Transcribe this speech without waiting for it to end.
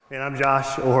And I'm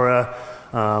Josh Ora.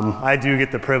 I do get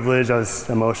the privilege, I was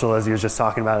emotional as he was just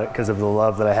talking about it because of the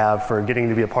love that I have for getting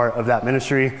to be a part of that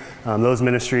ministry, those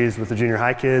ministries with the junior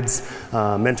high kids,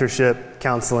 mentorship,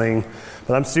 counseling.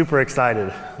 But I'm super excited.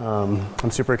 I'm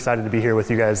super excited to be here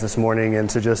with you guys this morning and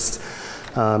to just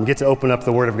get to open up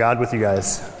the Word of God with you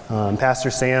guys.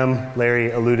 Pastor Sam,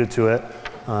 Larry alluded to it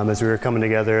as we were coming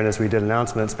together and as we did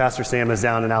announcements. Pastor Sam is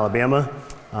down in Alabama.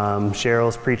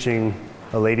 Cheryl's preaching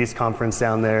a ladies' conference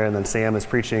down there, and then Sam is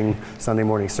preaching Sunday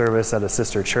morning service at a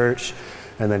sister church.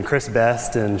 And then Chris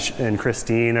Best and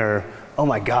Christine are, oh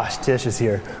my gosh, Tish is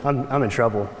here. I'm in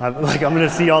trouble. I'm going to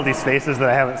see all these faces that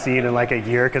I haven't seen in like a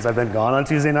year because I've been gone on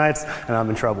Tuesday nights, and I'm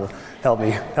in trouble. Help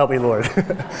me, Lord.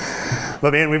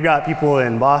 But man, we've got people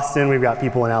in Boston, we've got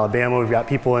people in Alabama, we've got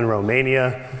people in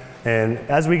Romania. And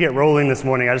as we get rolling this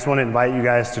morning, I just want to invite you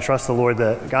guys to trust the Lord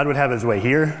that God would have his way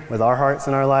here with our hearts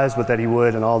and our lives, but that he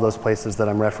would in all those places that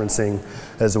I'm referencing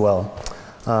as well.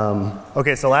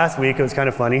 Okay, so last week it was kind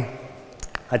of funny.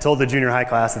 I told the junior high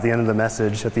class at the end of the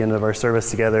message, at the end of our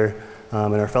service together in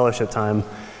our fellowship time,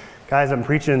 guys, I'm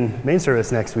preaching main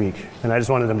service next week, and I just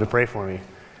wanted them to pray for me.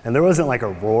 And there wasn't like a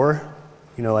roar,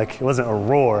 like it wasn't a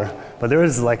roar, but there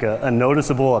was like a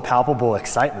noticeable, a palpable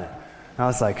excitement. And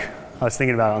I was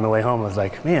thinking about it on the way home. I was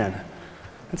like, man,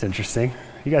 that's interesting.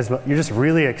 You guys, you're just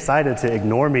really excited to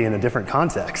ignore me in a different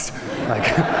context. Like,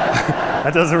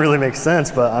 that doesn't really make sense,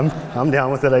 but I'm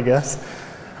down with it, I guess.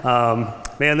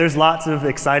 Man, there's lots of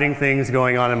exciting things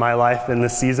going on in my life in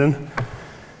this season.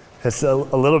 It's a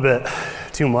little bit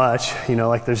too much,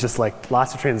 like there's just like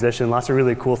lots of transition, lots of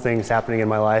really cool things happening in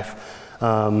my life.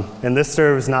 And this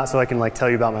serves not so I can tell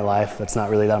you about my life. That's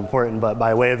not really that important, but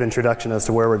by way of introduction as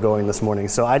to where we're going this morning.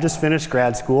 So I just finished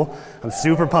grad school. I'm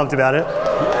super pumped about it.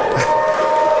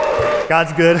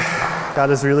 God's good. God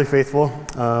is really faithful.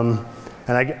 And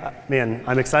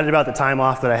I'm excited about the time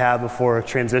off that I have before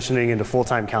transitioning into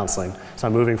full-time counseling. So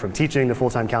I'm moving from teaching to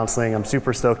full-time counseling. I'm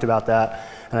super stoked about that.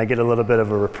 And I get a little bit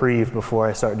of a reprieve before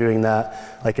I start doing that,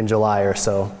 in July or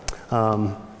so.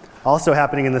 Also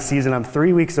happening in the season, I'm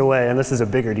 3 weeks away, and this is a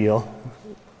bigger deal.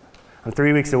 I'm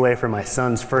 3 weeks away from my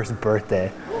son's first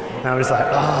birthday. And I'm just like,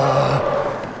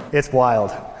 oh, it's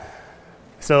wild.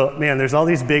 So, man, there's all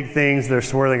these big things that are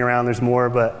swirling around. There's more,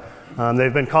 but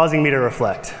they've been causing me to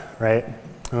reflect, right? I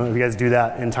don't know if you guys do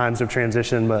that in times of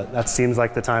transition, but that seems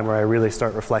like the time where I really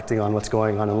start reflecting on what's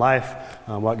going on in life,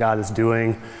 what God is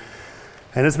doing.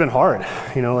 And it's been hard,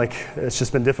 it's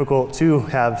just been difficult to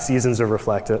have seasons of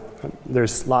reflect.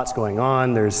 There's lots going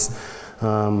on. It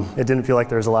didn't feel like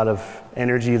there was a lot of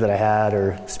energy that I had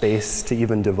or space to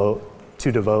even devote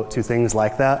to things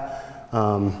like that.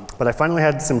 But I finally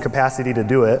had some capacity to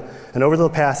do it. And over the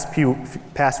past few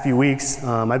weeks,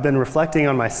 I've been reflecting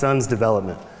on my son's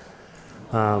development.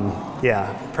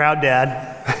 Proud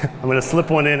dad. I'm going to slip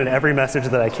one in every message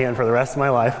that I can for the rest of my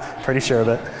life. Pretty sure of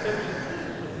it.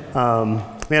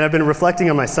 I've been reflecting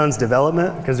on my son's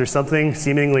development because there's something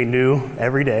seemingly new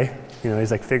every day.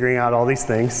 He's figuring out all these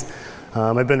things.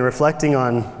 I've been reflecting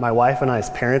on my wife and I's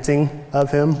parenting of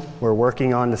him. We're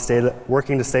working to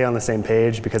stay on the same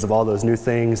page because of all those new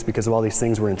things, because of all these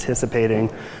things we're anticipating.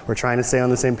 We're trying to stay on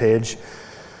the same page.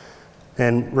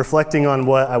 And reflecting on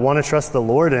what I want to trust the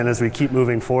Lord in as we keep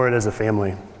moving forward as a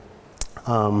family.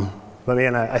 But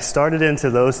I started into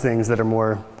those things that are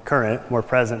more current, more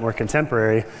present, more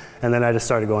contemporary, and then I just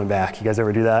started going back. You guys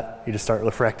ever do that? You just start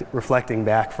reflecting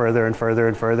back further and further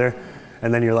and further,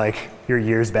 and then you're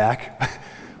years back.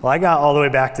 Well, I got all the way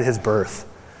back to his birth.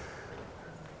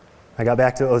 I got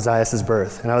back to Ozias'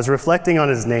 birth, and I was reflecting on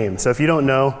his name. So if you don't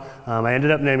know, we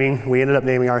ended up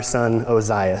naming our son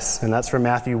Ozias, and that's from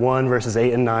Matthew 1, verses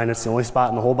 8 and 9. It's the only spot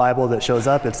in the whole Bible that shows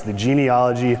up. It's the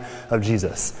genealogy of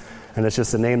Jesus. And it's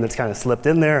just a name that's kind of slipped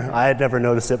in there. I had never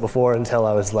noticed it before until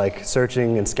I was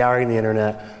searching and scouring the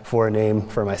internet for a name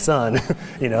for my son.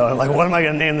 And what am I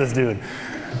going to name this dude?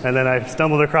 And then I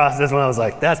stumbled across this one. I was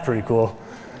like, that's pretty cool.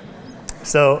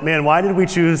 So, man, why did we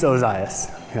choose Ozias?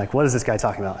 You're like, what is this guy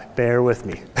talking about? Bear with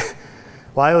me.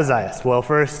 Why Ozias? Well,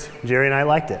 first, Jerry and I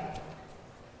liked it.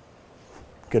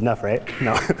 Good enough, right?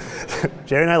 No.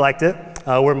 Jerry and I liked it.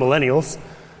 We're millennials,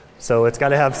 so it's got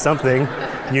to have something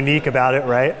unique about it,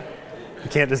 right? You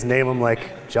can't just name him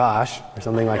like Josh or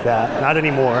something like that. Not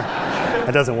anymore.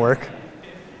 That doesn't work.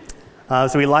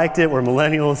 So we liked it. We're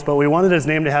millennials, but we wanted his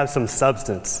name to have some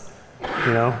substance,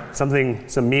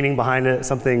 some meaning behind it,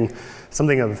 something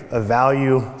of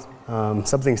value,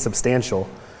 something substantial,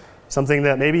 something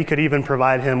that maybe could even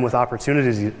provide him with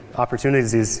opportunities.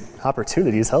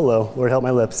 Hello, Lord, help my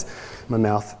lips, my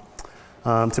mouth,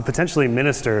 to potentially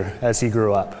minister as he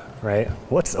grew up. Right?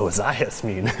 What's Ozias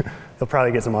mean? He'll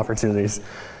probably get some opportunities.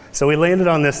 So we landed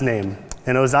on this name,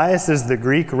 and Ozias is the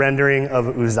Greek rendering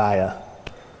of Uzziah.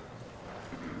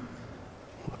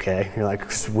 Okay, you're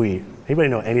like, sweet. Anybody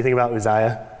know anything about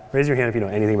Uzziah? Raise your hand if you know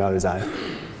anything about Uzziah.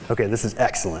 Okay, this is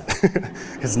excellent,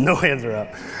 because no hands are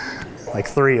up. Like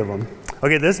 3 of them.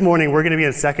 Okay, this morning we're going to be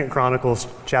in 2 Chronicles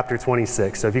chapter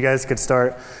 26. So if you guys could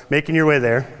start making your way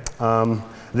there.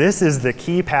 This is the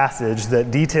key passage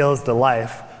that details the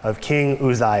life of King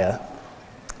Uzziah.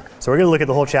 So we're going to look at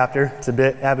the whole chapter. It's a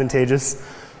bit advantageous,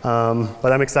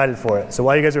 but I'm excited for it. So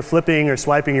while you guys are flipping or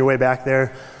swiping your way back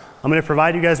there, I'm going to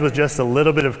provide you guys with just a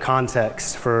little bit of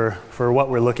context for what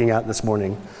we're looking at this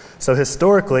morning. So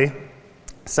historically,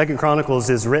 2 Chronicles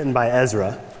is written by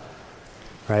Ezra,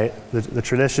 right? The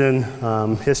tradition,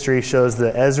 history shows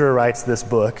that Ezra writes this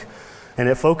book, and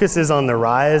it focuses on the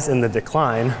rise and the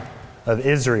decline of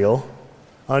Israel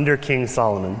under King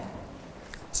Solomon.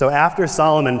 So after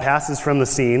Solomon passes from the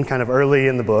scene, kind of early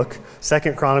in the book,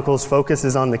 2 Chronicles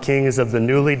focuses on the kings of the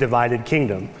newly divided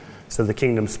kingdom. So the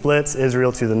kingdom splits,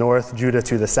 Israel to the north, Judah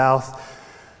to the south.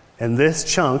 And this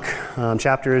chunk,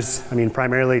 chapters,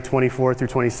 primarily 24 through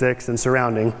 26 and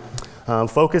surrounding,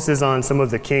 focuses on some of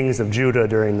the kings of Judah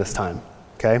during this time,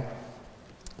 okay?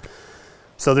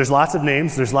 So there's lots of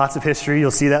names, there's lots of history,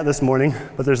 you'll see that this morning,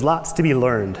 but there's lots to be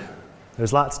learned.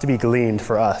 There's lots to be gleaned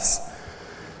for us.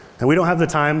 And we don't have the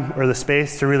time or the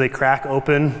space to really crack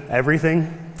open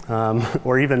everything,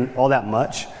 or even all that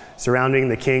much surrounding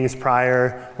the kings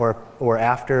prior or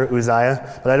after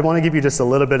Uzziah, but I want to give you just a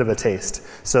little bit of a taste.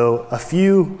 So a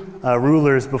few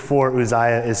rulers before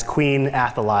Uzziah is Queen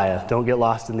Athaliah. Don't get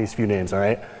lost in these few names, all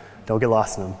right? Don't get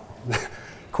lost in them.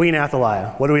 Queen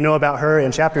Athaliah. What do we know about her?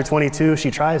 In chapter 22, she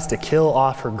tries to kill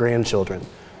off her grandchildren.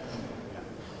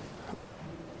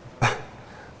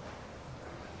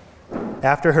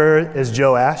 After her is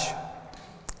Joash,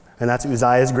 and that's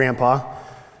Uzziah's grandpa.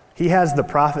 He has the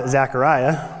prophet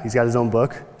Zechariah, he's got his own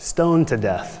book, stoned to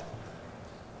death.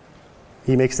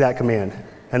 He makes that command.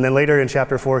 And then later in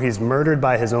chapter 4, he's murdered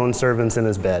by his own servants in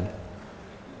his bed.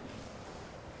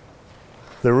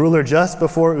 The ruler just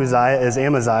before Uzziah is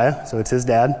Amaziah, so it's his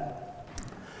dad.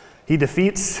 He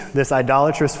defeats this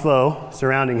idolatrous foe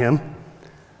surrounding him,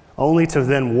 only to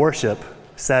then worship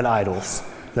said idols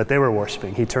that they were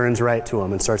worshiping. He turns right to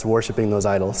them and starts worshiping those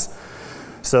idols.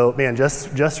 So, man,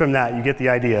 just from that, you get the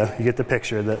idea, you get the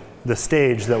picture that the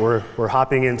stage that we're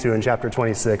hopping into in chapter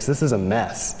 26, this is a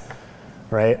mess,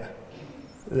 right?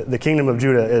 The kingdom of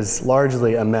Judah is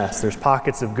largely a mess. There's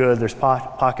pockets of good, there's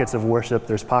pockets of worship,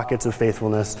 there's pockets of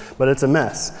faithfulness, but it's a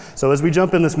mess. So as we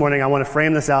jump in this morning, I want to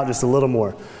frame this out just a little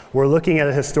more. We're looking at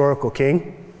a historical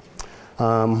king.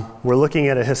 We're looking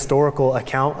at a historical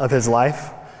account of his life.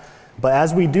 But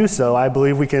as we do so, I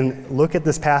believe we can look at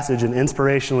this passage and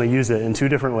inspirationally use it in 2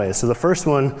 different ways. So the first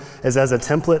one is as a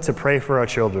template to pray for our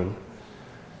children.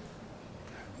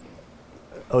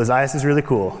 Ozias is really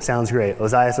cool. Sounds great.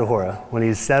 Ozias Ahura. When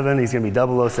he's 7, he's going to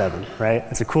be 007, right?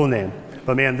 It's a cool name.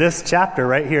 But man, this chapter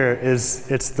right here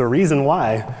it's the reason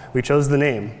why we chose the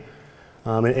name.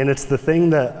 And it's the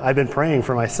thing that I've been praying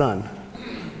for my son.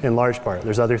 In large part.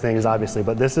 There's other things, obviously,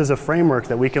 but this is a framework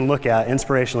that we can look at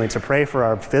inspirationally to pray for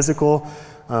our physical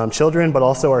children, but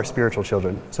also our spiritual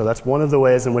children. So that's one of the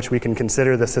ways in which we can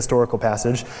consider this historical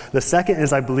passage. The second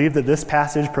is I believe that this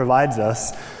passage provides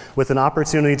us with an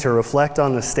opportunity to reflect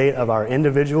on the state of our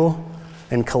individual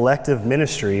and collective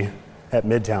ministry at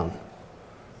Midtown.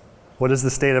 What is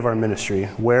the state of our ministry?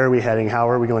 Where are we heading? How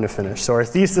are we going to finish? So our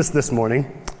thesis this morning,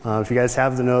 if you guys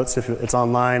have the notes, if it's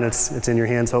online, it's in your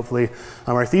hands hopefully.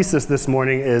 Our thesis this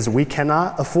morning is we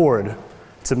cannot afford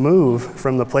to move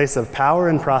from the place of power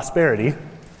and prosperity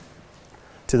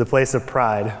to the place of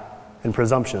pride and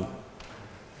presumption.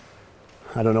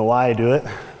 I don't know why I do it,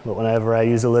 but whenever I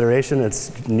use alliteration,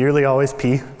 it's nearly always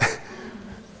P.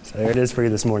 So there it is for you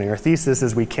this morning. Our thesis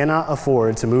is we cannot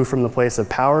afford to move from the place of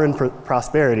power and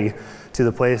prosperity to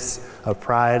the place of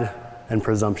pride and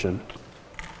presumption.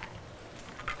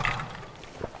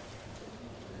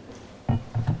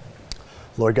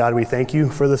 Lord God, we thank you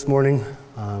for this morning.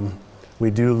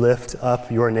 We do lift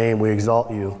up your name. We exalt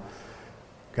you.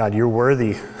 God, you're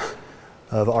worthy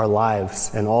of our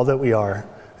lives and all that we are.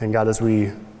 And God, as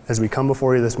we come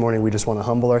before you this morning, we just want to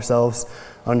humble ourselves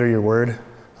under your word.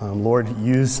 Lord,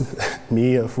 use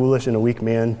me, a foolish and a weak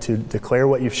man, to declare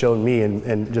what you've shown me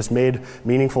and just made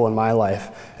meaningful in my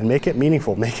life. And make it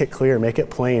meaningful, make it clear, make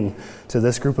it plain to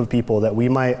this group of people that we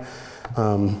might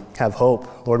have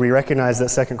hope. Lord, we recognize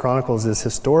that 2 Chronicles is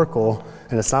historical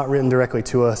and it's not written directly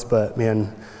to us, but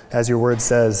man, as your word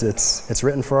says, it's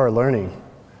written for our learning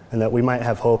and that we might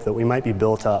have hope, that we might be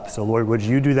built up. So Lord, would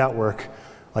you do that work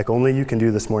like only you can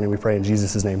do this morning, we pray in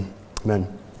Jesus' name.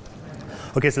 Amen.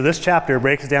 Okay, so this chapter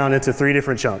breaks down into 3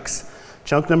 different chunks.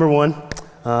 Chunk number 1,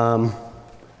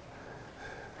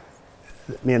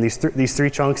 these three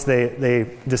chunks,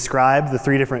 they describe the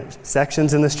 3 different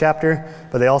sections in this chapter,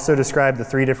 but they also describe the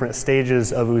 3 different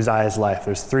stages of Uzziah's life.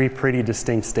 There's 3 pretty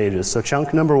distinct stages. So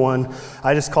chunk number 1,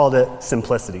 I just called it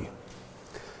simplicity.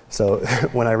 So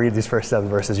when I read these first 7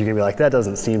 verses, you're going to be like, that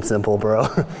doesn't seem simple, bro.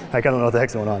 I don't know what the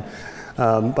heck's going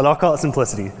on. But I'll call it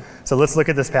simplicity. So let's look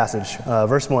at this passage.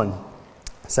 Verse 1,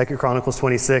 2 Chronicles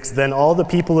 26. Then all the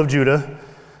people of Judah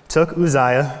took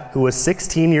Uzziah, who was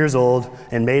 16 years old,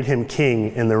 and made him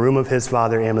king in the room of his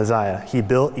father Amaziah. He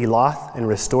built Elath and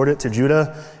restored it to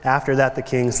Judah. After that, the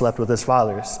king slept with his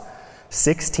fathers.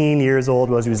 16 years old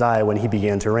was Uzziah when he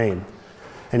began to reign.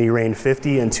 And he reigned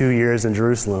 52 years in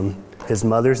Jerusalem. His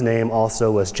mother's name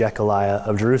also was Jechaliah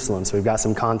of Jerusalem. So we've got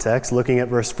some context. Looking at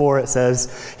verse 4, it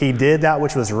says, he did that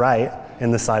which was right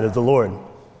in the sight of the Lord,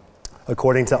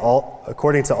 according to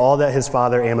all that his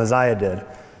father Amaziah did.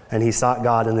 And he sought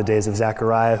God in the days of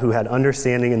Zechariah, who had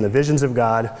understanding in the visions of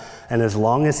God. And as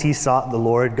long as he sought the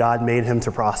Lord, God made him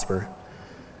to prosper.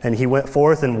 And he went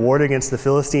forth and warred against the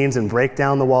Philistines and brake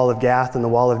down the wall of Gath and the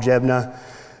wall of Jebna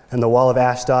and the wall of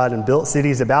Ashdod, and built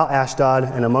cities about Ashdod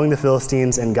and among the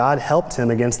Philistines. And God helped him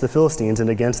against the Philistines and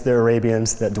against the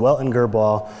Arabians that dwelt in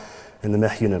Gerbal and the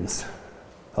Mehunims.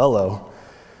 Hello.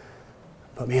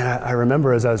 But man, I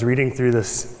remember as I was reading through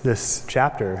this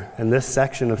chapter and this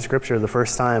section of scripture the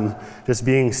first time, just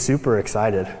being super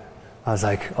excited. I was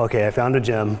like, okay, I found a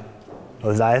gem.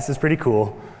 Uzziah is pretty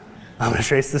cool. I'm going to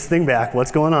trace this thing back.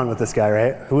 What's going on with this guy,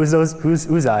 right? Who's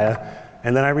Uzziah?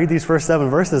 And then I read these first 7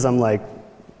 verses. I'm like,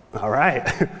 all right,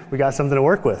 we got something to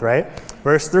work with, right?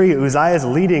 Verse 3, Uzziah is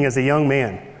leading as a young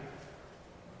man.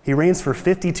 He reigns for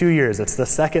 52 years. It's the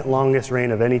second longest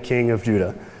reign of any king of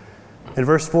Judah. In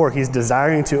verse 4, he's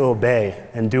desiring to obey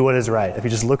and do what is right. If you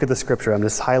just look at the scripture, I'm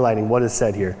just highlighting what is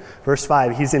said here. Verse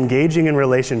 5, he's engaging in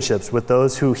relationships with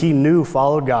those who he knew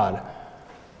followed God.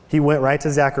 He went right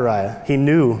to Zechariah. He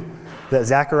knew that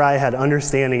Zechariah had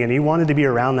understanding, and he wanted to be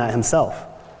around that himself.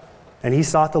 And he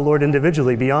sought the Lord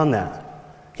individually beyond that.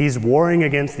 He's warring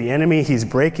against the enemy. He's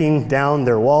breaking down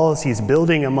their walls. He's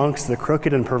building amongst the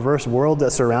crooked and perverse world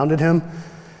that surrounded him.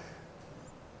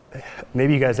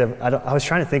 Maybe you guys have, I was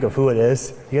trying to think of who it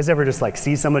is. You guys ever just like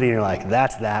see somebody and you're like,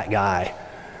 that's that guy.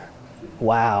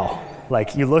 Wow.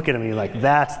 Like you look at him and you're like,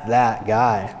 that's that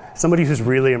guy. Somebody who's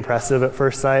really impressive at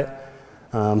first sight.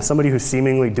 Somebody who's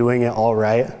seemingly doing it all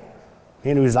right.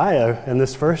 And Uzziah, in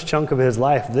this first chunk of his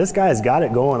life, this guy's got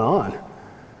it going on,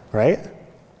 right?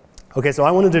 Okay, so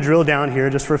I wanted to drill down here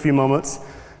just for a few moments,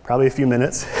 probably a few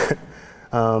minutes,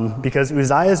 because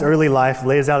Uzziah's early life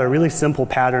lays out a really simple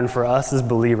pattern for us as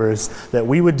believers that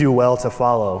we would do well to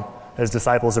follow as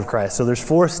disciples of Christ. So there's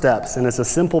 4 steps, and it's a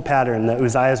simple pattern that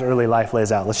Uzziah's early life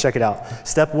lays out. Let's check it out.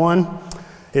 Step 1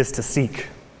 is to seek.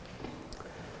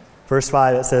 Verse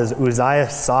 5, it says, Uzziah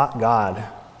sought God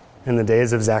in the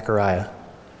days of Zechariah,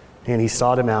 and he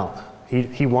sought him out.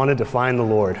 He wanted to find the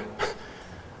Lord.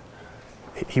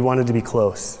 He wanted to be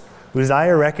close.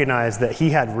 Uzziah recognized that he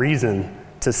had reason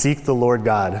to seek the Lord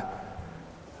God.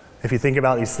 If you think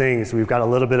about these things, we've got a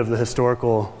little bit of the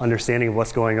historical understanding of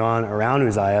what's going on around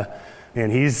Uzziah,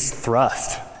 and he's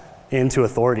thrust into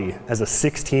authority as a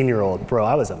 16-year-old. Bro,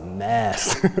 I was a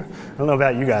mess. I don't know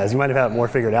about you guys. You might have had it more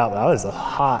figured out, but I was a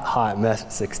hot mess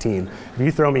at 16. If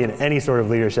you throw me in any sort of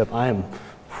leadership, I am,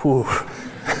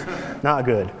 not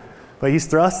good. But he's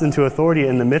thrust into authority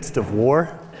in the midst of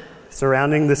war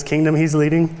surrounding this kingdom he's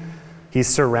leading. He's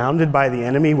surrounded by the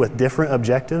enemy with different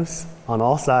objectives on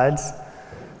all sides,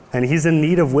 and he's in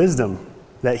need of wisdom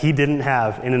that he didn't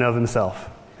have in and of himself.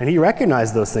 And he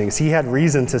recognized those things. He had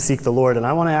reason to seek the Lord. And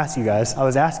I want to ask you guys, I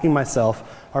was asking myself,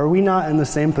 are we not in the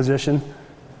same position?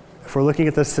 If we're looking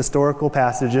at this historical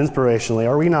passage inspirationally,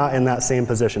 are we not in that same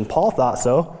position? Paul thought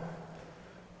so.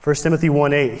 1 Timothy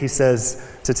 1:8, he says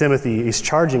to Timothy, he's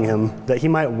charging him that he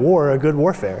might war a good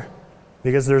warfare,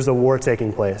 because there's a war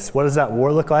taking place. What does that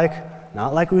war look like?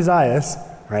 Not like Uzziah's,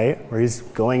 right? Where he's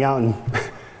going out and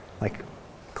like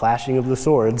clashing of the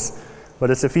swords.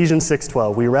 But it's Ephesians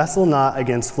 6:12. We wrestle not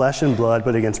against flesh and blood,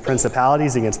 but against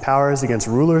principalities, against powers, against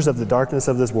rulers of the darkness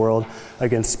of this world,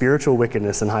 against spiritual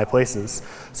wickedness in high places.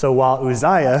 So while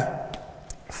Uzziah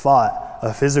fought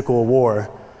a physical war,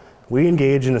 we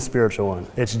engage in a spiritual one.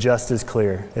 It's just as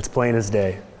clear. It's plain as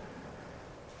day.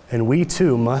 And we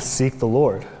too must seek the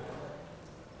Lord.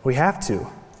 We have to.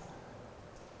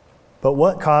 But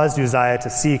what caused Uzziah to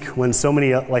seek when so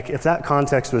many, if that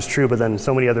context was true, but then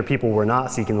so many other people were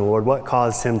not seeking the Lord, what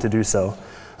caused him to do so?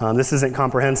 This isn't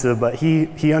comprehensive, but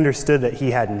he understood that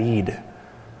he had need.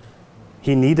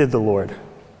 He needed the Lord.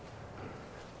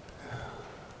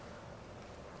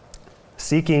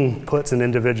 Seeking puts an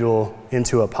individual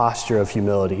into a posture of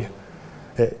humility.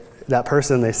 That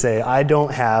person, they say, I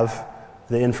don't have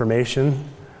the information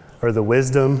or the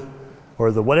wisdom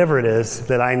or the whatever it is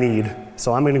that I need,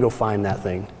 so I'm going to go find that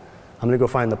thing. I'm going to go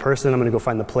find the person, I'm going to go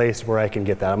find the place where I can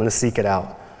get that. I'm going to seek it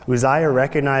out. Uzziah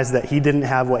recognized that he didn't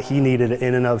have what he needed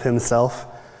in and of himself,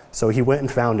 so he went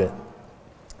and found it.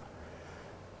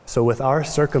 So with our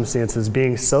circumstances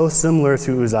being so similar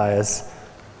to Uzziah's,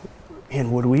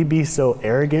 and would we be so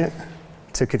arrogant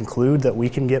to conclude that we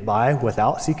can get by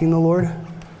without seeking the Lord?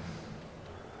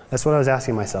 That's what I was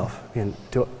asking myself. And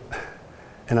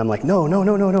I'm like, no,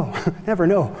 never,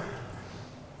 no.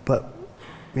 But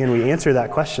man, we answer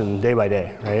that question day by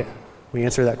day, right? We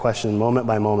answer that question moment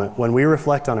by moment. When we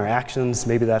reflect on our actions,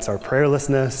 maybe that's our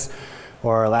prayerlessness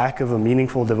or our lack of a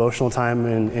meaningful devotional time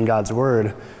in God's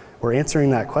Word, we're answering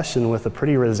that question with a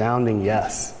pretty resounding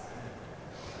yes.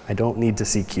 I don't need to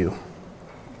seek you.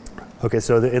 Okay,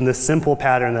 so in this simple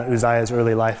pattern that Uzziah's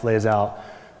early life lays out,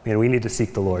 man, we need to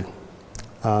seek the Lord.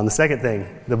 The second thing,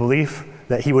 the belief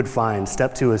that he would find.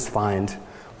 Step 2 is find.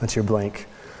 That's your blank.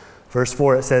 Verse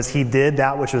 4, it says, he did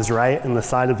that which was right in the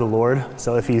sight of the Lord.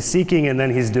 So if he's seeking and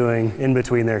then he's doing, in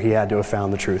between there, he had to have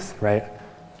found the truth, right?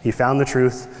 He found the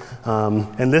truth.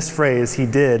 And this phrase, he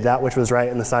did that which was right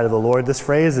in the sight of the Lord, this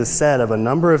phrase is said of a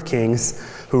number of kings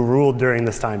who ruled during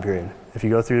this time period. If you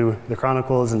go through the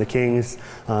Chronicles and the Kings,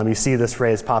 you see this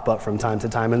phrase pop up from time to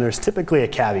time, and there's typically a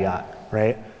caveat,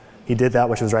 right? He did that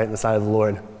which was right in the sight of the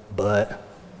Lord, but,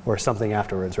 or something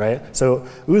afterwards, right? So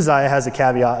Uzziah has a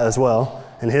caveat as well,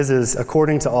 and his is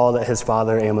according to all that his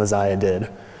father Amaziah did.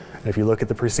 And if you look at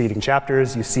the preceding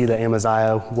chapters, you see that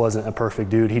Amaziah wasn't a perfect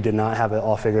dude. He did not have it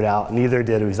all figured out. Neither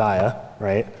did Uzziah,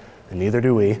 right? And neither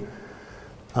do we.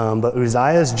 But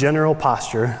Uzziah's general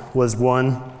posture was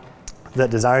one that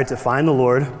desired to find the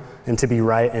Lord and to be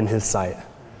right in his sight.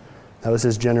 That was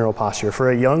his general posture.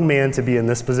 For a young man to be in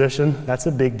this position, that's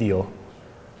a big deal.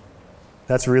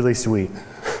 That's really sweet.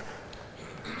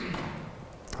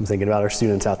 I'm thinking about our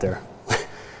students out there.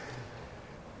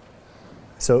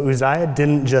 So Uzziah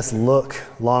didn't just look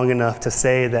long enough to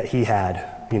say that he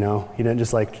had, he didn't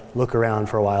just look around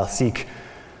for a while, seek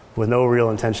with no real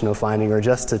intention of finding or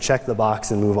just to check the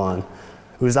box and move on.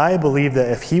 Uzziah believed that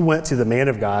if he went to the man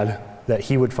of God, that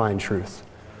he would find truth.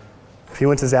 If he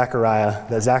went to Zechariah,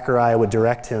 that Zechariah would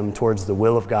direct him towards the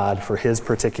will of God for his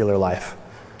particular life.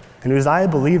 And Uzziah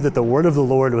believed that the word of the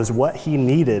Lord was what he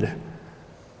needed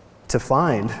to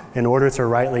find in order to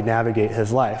rightly navigate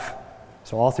his life.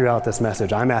 So all throughout this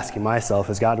message, I'm asking myself,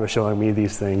 as God was showing me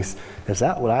these things, is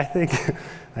that what I think?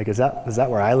 Is that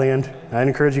where I land? And I'd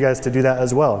encourage you guys to do that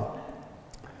as well.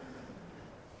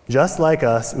 Just like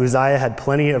us, Uzziah had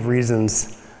plenty of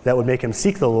reasons that would make him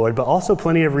seek the Lord, but also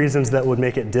plenty of reasons that would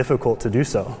make it difficult to do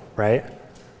so, right?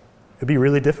 It'd be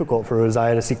really difficult for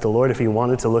Uzziah to seek the Lord if he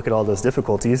wanted to look at all those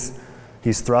difficulties.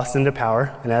 He's thrust into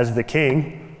power, and as the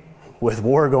king, with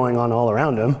war going on all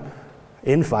around him,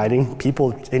 infighting,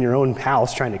 people in your own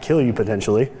house trying to kill you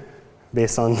potentially,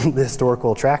 based on the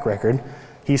historical track record,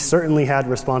 he certainly had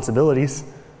responsibilities,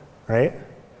 right?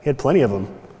 He had plenty of them.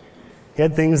 He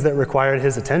had things that required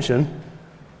his attention.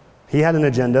 He had an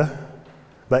agenda,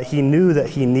 but he knew that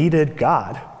he needed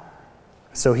God.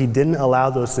 So he didn't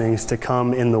allow those things to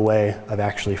come in the way of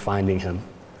actually finding him.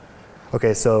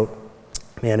 Okay, so,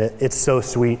 man, it's so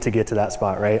sweet to get to that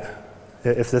spot, right?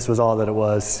 If this was all that it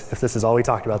was, if this is all we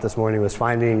talked about this morning was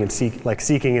finding and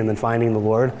seeking and then finding the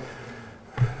Lord,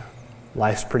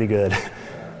 life's pretty good.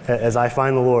 As I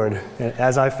find the Lord,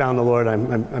 as I've found the Lord,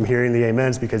 I'm hearing the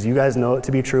amens because you guys know it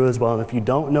to be true as well. And if you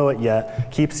don't know it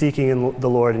yet, keep seeking in the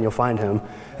Lord and you'll find him.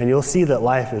 And you'll see that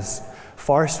life is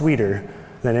far sweeter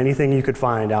than anything you could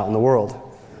find out in the world.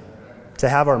 To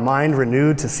have our mind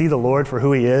renewed, to see the Lord for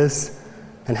who he is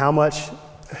and how much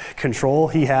control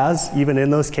he has, even in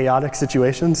those chaotic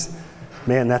situations,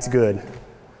 man, that's good.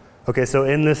 Okay, so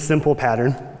in this simple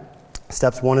pattern,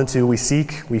 steps 1 and 2, we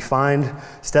seek, we find.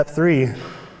 Step 3,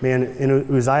 man,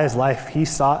 in Uzziah's life, he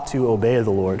sought to obey the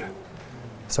Lord.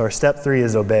 So our step 3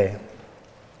 is obey.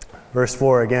 Verse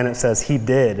 4, again, it says, he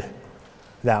did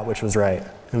that which was right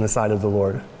in the sight of the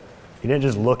Lord. He didn't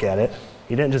just look at it.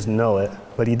 He didn't just know it,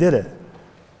 but he did it.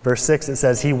 Verse 6, it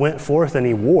says, he went forth and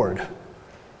he warred.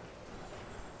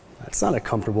 That's not a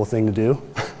comfortable thing to do,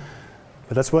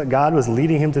 but that's what God was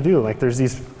leading him to do. There's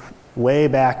these way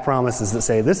back promises that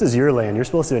say, this is your land, you're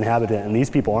supposed to inhabit it, and these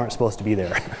people aren't supposed to be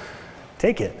there.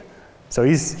 Take it. So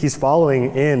he's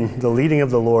following in the leading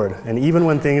of the Lord, and even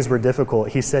when things were difficult,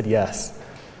 he said yes.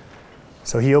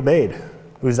 So he obeyed.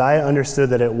 Uzziah understood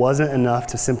that it wasn't enough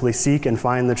to simply seek and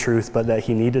find the truth, but that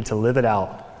he needed to live it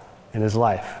out in his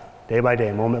life, day by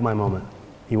day, moment by moment.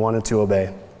 He wanted to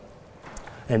obey.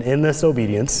 And in this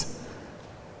obedience,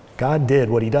 God did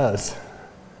what he does,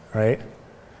 right?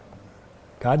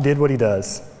 God did what he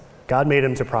does. God made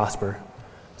him to prosper.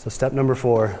 So step number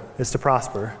 4 is to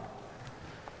prosper.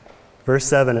 Verse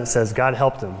 7, it says, God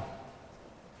helped him.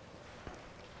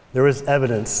 There was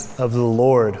evidence of the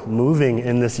Lord moving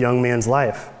in this young man's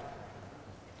life.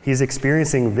 He's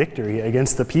experiencing victory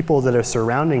against the people that are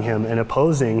surrounding him and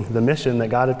opposing the mission that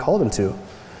God had called him to.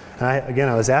 And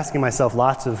I was asking myself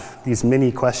lots of these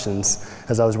mini questions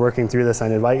as I was working through this.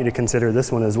 I'd invite you to consider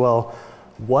this one as well.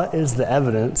 What is the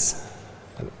evidence?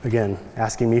 Again,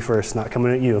 asking me first, not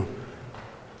coming at you.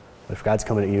 But if God's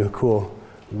coming at you, cool.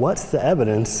 What's the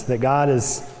evidence that God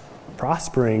is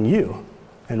prospering you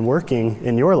and working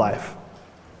in your life?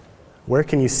 Where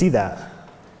can you see that?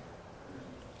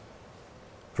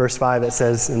 Verse 5, it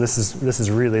says, and this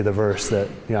is really the verse that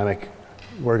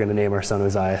we're going to name our son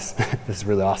Uzziah. This is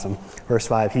really awesome. Verse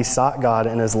 5, he sought God,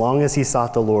 and as long as he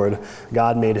sought the Lord,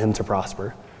 God made him to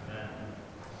prosper.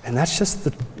 And that's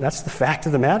the fact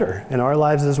of the matter in our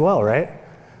lives as well, right?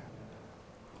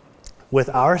 With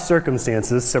our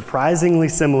circumstances surprisingly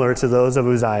similar to those of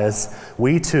Uzziah's,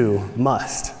 we too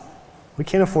must. We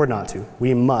can't afford not to.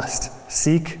 We must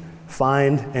seek,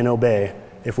 find, and obey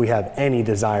if we have any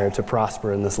desire to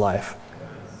prosper in this life.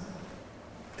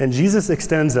 And Jesus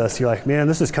extends us. You're like, man,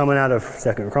 this is coming out of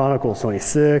 2 Chronicles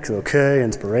 26, okay,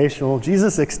 inspirational.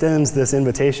 Jesus extends this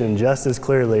invitation just as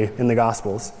clearly in the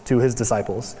Gospels to his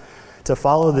disciples to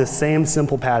follow this same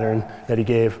simple pattern that he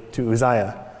gave to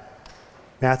Uzziah.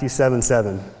 Matthew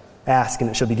 7:7, ask and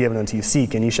it shall be given unto you,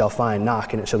 seek and ye shall find,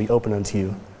 knock and it shall be opened unto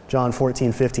you. John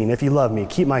 14:15, if you love me,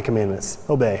 keep my commandments,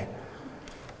 obey.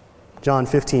 John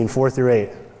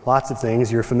 15:4-8, lots of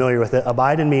things, you're familiar with it.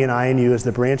 Abide in me and I in you, as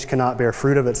the branch cannot bear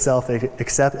fruit of itself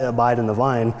except it abide in the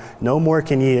vine. No more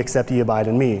can ye except ye abide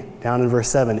in me. Down in verse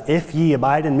 7, if ye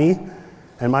abide in me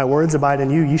and my words abide in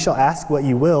you, ye shall ask what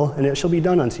ye will and it shall be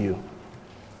done unto you.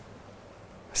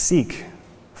 Seek,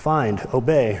 find,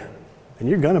 obey, and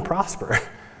you're going to prosper.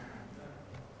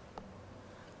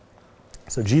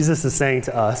 So Jesus is saying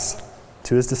to us,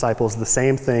 to his disciples, the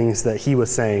same things that he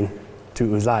was saying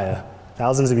to Uzziah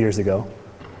thousands of years ago,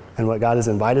 and what God has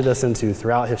invited us into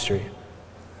throughout history.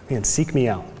 Man, seek me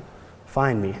out.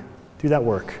 Find me. Do that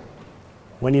work.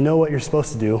 When you know what you're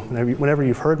supposed to do, whenever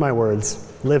you've heard my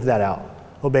words, live that out.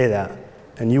 Obey that,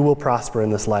 and you will prosper in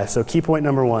this life. So key point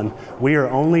number 1, we are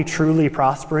only truly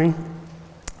prospering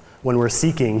when we're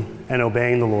seeking and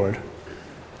obeying the Lord.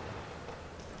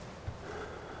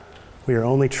 We are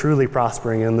only truly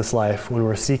prospering in this life when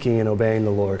we're seeking and obeying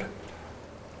the Lord.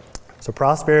 So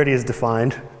prosperity is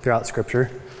defined throughout Scripture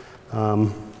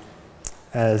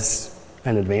as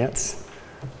an advance,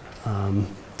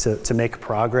 to make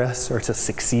progress or to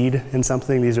succeed in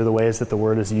something. These are the ways that the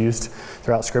word is used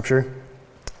throughout Scripture.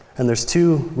 And there's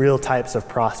 2 real types of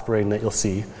prospering that you'll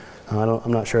see.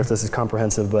 I'm not sure if this is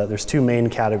comprehensive, but there's 2 main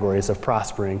categories of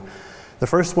prospering. The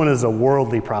first one is a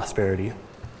worldly prosperity.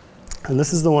 And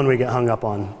this is the one we get hung up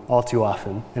on all too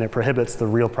often, and it prohibits the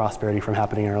real prosperity from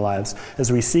happening in our lives.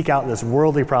 As we seek out this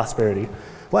worldly prosperity,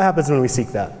 what happens when we seek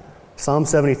that? Psalm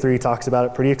 73 talks about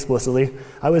it pretty explicitly.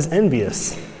 I was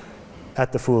envious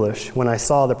at the foolish when I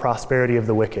saw the prosperity of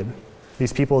the wicked.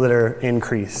 These people that are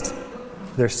increased,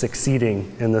 they're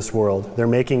succeeding in this world. They're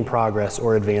making progress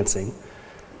or advancing.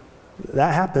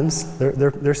 That happens.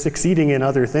 They're succeeding in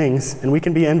other things, and we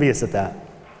can be envious at that.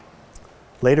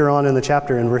 Later on in the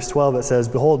chapter, in verse 12, it says,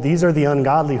 behold, these are the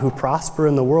ungodly who prosper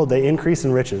in the world. They increase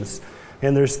in riches.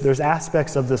 And there's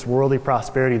aspects of this worldly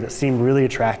prosperity that seem really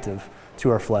attractive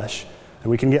to our flesh. And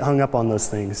we can get hung up on those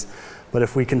things. But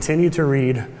if we continue to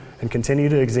read and continue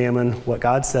to examine what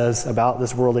God says about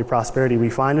this worldly prosperity,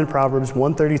 we find in Proverbs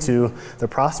 132, the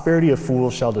prosperity of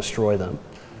fools shall destroy them.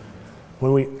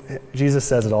 Jesus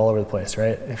says it all over the place,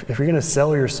 right? If you're going to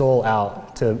sell your soul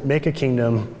out to make a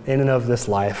kingdom in and of this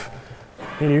life,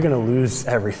 you're going to lose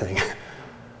everything.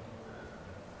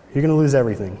 You're going to lose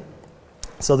everything.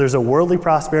 So there's a worldly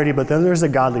prosperity, but then there's a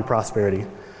godly prosperity.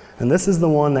 And this is the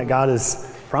one that God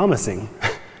is promising.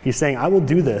 He's saying, I will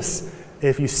do this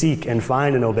if you seek and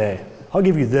find and obey. I'll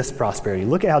give you this prosperity.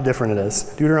 Look at how different it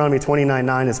is. Deuteronomy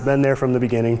 29:9, it's been there from the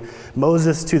beginning.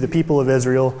 Moses to the people of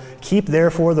Israel, keep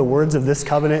therefore the words of this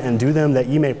covenant and do them that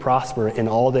ye may prosper in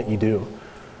all that ye do.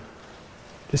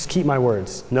 Just keep my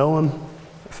words. Know them,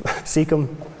 seek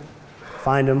them,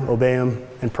 find them, obey them,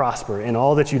 and prosper in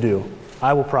all that you do.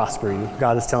 I will prosper you,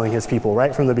 God is telling his people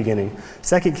right from the beginning.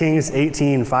 2 Kings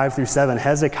 18:5-7,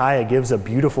 Hezekiah gives a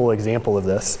beautiful example of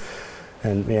this.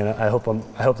 And man, I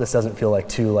hope this doesn't feel like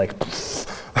too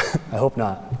I hope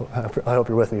not. I hope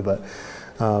you're with me, but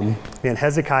And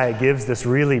Hezekiah gives this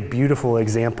really beautiful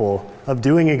example of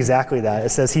doing exactly that. It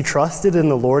says, he trusted in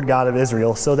the Lord God of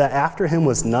Israel, so that after him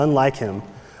was none like him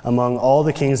among all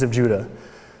the kings of Judah,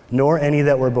 nor any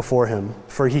that were before him.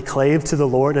 For he clave to the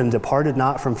Lord and departed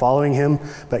not from following him,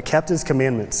 but kept his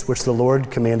commandments, which the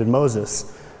Lord commanded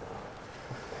Moses.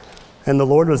 And the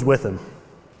Lord was with him,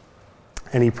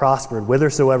 and he prospered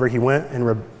whithersoever he went,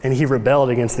 and he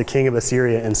rebelled against the king of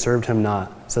Assyria and served him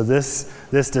not. So this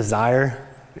desire,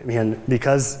 man,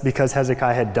 because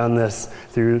Hezekiah had done this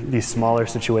through these smaller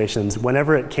situations,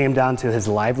 whenever it came down to his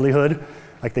livelihood,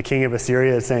 like the king of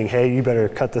Assyria is saying, hey, you better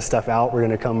cut this stuff out. We're going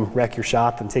to come wreck your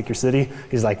shop and take your city.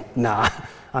 He's like, nah,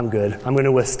 I'm good. I'm going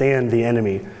to withstand the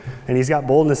enemy. And he's got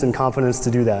boldness and confidence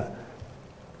to do that.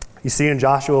 You see in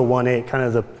Joshua 1:8, kind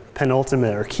of the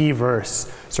penultimate or key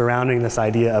verse surrounding this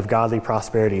idea of godly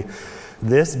prosperity.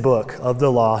 This book of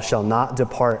the law shall not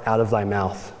depart out of thy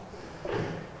mouth,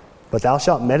 but thou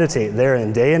shalt meditate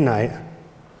therein day and night,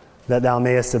 that thou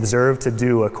mayest observe to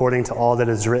do according to all that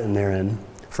is written therein.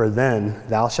 For then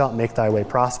thou shalt make thy way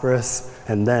prosperous,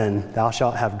 and then thou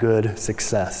shalt have good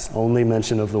success. Only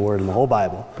mention of the word in the whole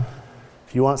Bible.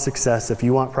 If you want success, if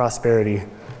you want prosperity,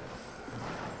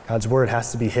 God's word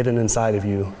has to be hidden inside of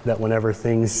you, that whenever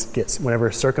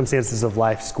circumstances of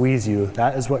life squeeze you,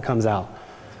 that is what comes out.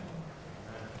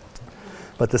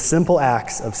 But the simple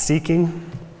acts of seeking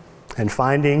and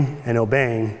finding and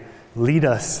obeying lead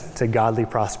us to godly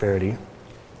prosperity.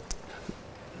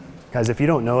 Guys, if you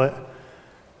don't know it,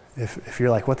 if you're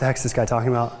like, what the heck is this guy talking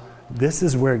about? This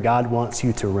is where God wants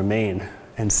you to remain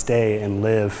and stay and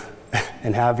live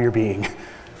and have your being.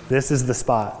 This is the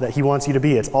spot that he wants you to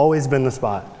be. It's always been the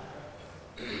spot.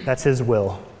 That's his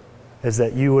will, is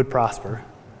that you would prosper.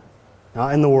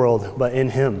 Not in the world, but in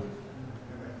him.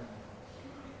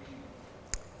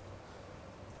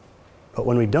 But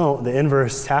when we don't, the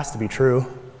inverse has to be true,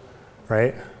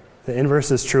 right? The inverse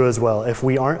is true as well. If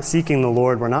we aren't seeking the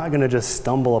Lord, we're not going to just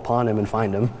stumble upon him and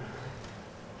find him.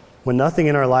 When nothing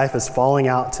in our life is falling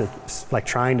out to like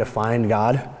trying to find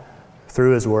God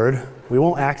through his word, we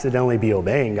won't accidentally be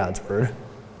obeying God's word.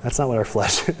 That's not what our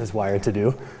flesh is wired to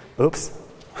do. Oops,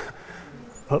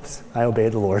 I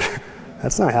obeyed the Lord.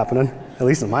 That's not happening, at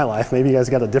least in my life. Maybe you guys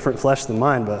got a different flesh than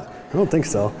mine, but I don't think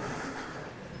so.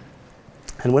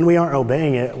 And when we aren't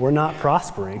obeying it, we're not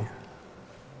prospering.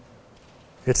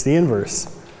 It's the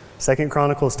inverse. 2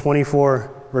 Chronicles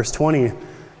 24, verse 20.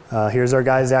 Here's our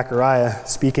guy Zechariah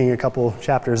speaking a couple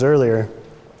chapters earlier.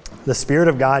 The Spirit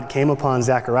of God came upon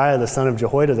Zechariah, the son of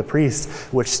Jehoiada the priest,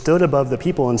 which stood above the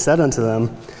people and said unto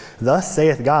them, Thus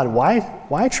saith God,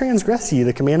 why transgress ye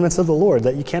the commandments of the Lord,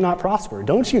 that ye cannot prosper?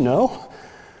 Don't you know?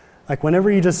 Like whenever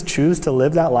you just choose to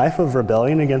live that life of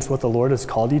rebellion against what the Lord has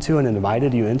called you to and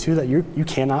invited you into, that you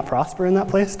cannot prosper in that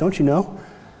place, don't you know?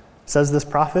 Says this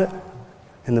prophet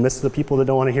in the midst of the people that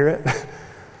don't want to hear it.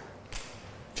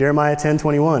 Jeremiah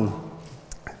 10:21.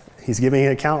 He's giving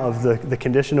an account of the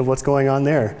condition of what's going on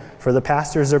there. For the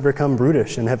pastors are become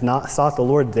brutish and have not sought the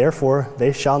Lord, therefore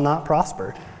they shall not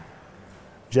prosper.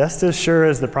 Just as sure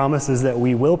as the promises that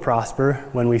we will prosper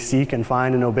when we seek and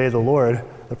find and obey the Lord,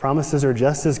 the promises are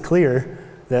just as clear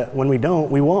that when we don't,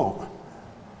 we won't.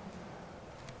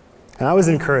 And I was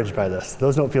encouraged by this.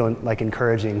 Those don't feel like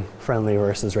encouraging, friendly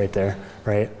verses right there,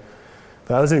 right?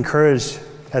 But I was encouraged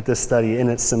at this study in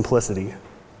its simplicity.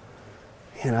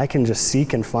 And I can just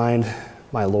seek and find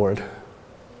my Lord.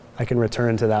 I can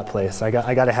return to that place. I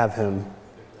got to have him.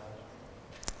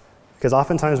 Because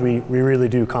oftentimes we really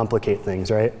do complicate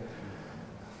things, right?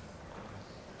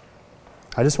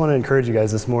 I just want to encourage you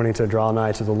guys this morning to draw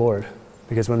nigh to the Lord.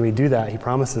 Because when we do that, he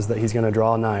promises that he's going to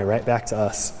draw nigh right back to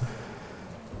us.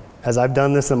 As I've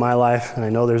done this in my life, and I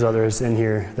know there's others in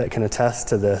here that can attest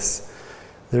to this,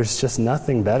 there's just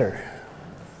nothing better.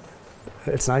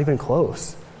 It's not even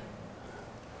close.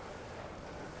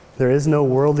 There is no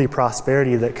worldly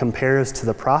prosperity that compares to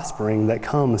the prospering that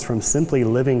comes from simply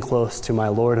living close to my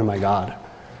Lord and my God.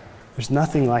 There's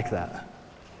nothing like that.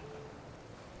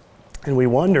 And we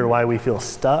wonder why we feel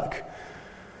stuck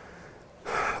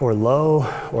or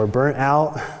low or burnt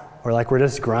out or like we're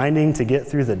just grinding to get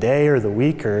through the day or the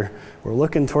week, or we're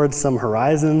looking towards some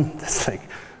horizon that's like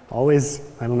always,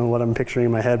 I don't know what I'm picturing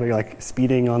in my head, but you're like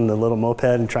speeding on the little moped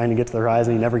and trying to get to the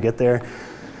horizon, you never get there.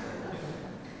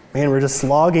 Man, we're just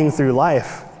slogging through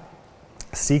life,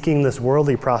 seeking this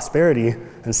worldly prosperity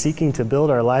and seeking to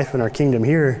build our life and our kingdom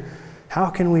here. How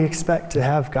can we expect to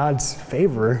have God's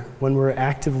favor when we're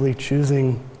actively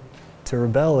choosing to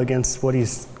rebel against what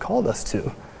he's called us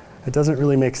to? It doesn't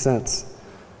really make sense.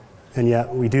 And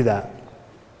yet we do that.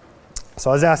 So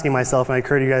I was asking myself, and I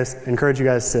encourage you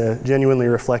guys to genuinely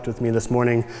reflect with me this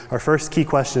morning. Our first key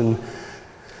question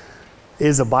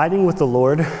is abiding with the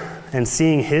Lord and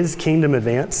seeing his kingdom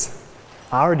advance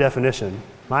our definition,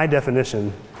 my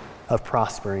definition of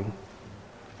prospering.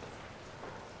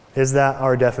 Is that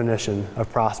our definition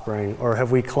of prospering, or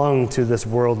have we clung to this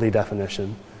worldly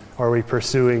definition? Are we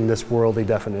pursuing this worldly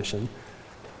definition?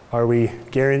 Are we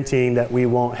guaranteeing that we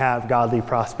won't have godly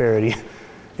prosperity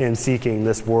in seeking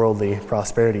this worldly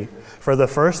prosperity? For the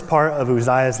first part of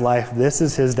Uzziah's life, this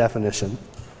is his definition.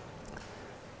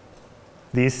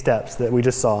 These steps that we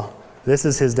just saw, this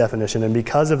is his definition. And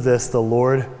because of this, the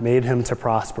Lord made him to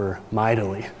prosper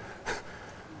mightily.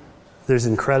 There's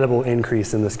incredible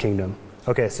increase in this kingdom.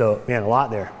 Okay, so man, a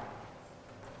lot there.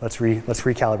 Let's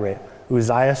recalibrate.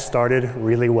 Uzziah started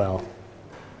really well.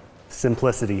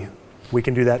 Simplicity. We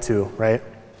can do that too, right?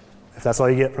 If that's all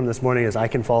you get from this morning is I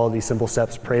can follow these simple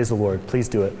steps, praise the Lord. Please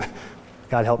do it.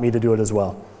 God help me to do it as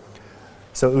well.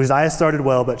 So Uzziah started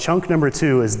well, but chunk number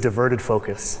 2 is diverted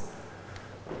focus.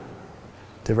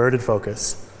 Diverted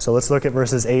focus. So let's look at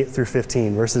verses 8 through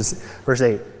 15. Verse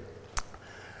 8.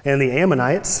 And the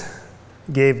Ammonites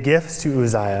gave gifts to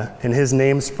Uzziah, and his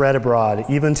name spread abroad,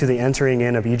 even to the entering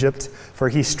in of Egypt, for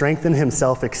he strengthened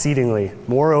himself exceedingly.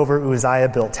 Moreover, Uzziah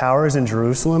built towers in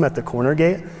Jerusalem at the corner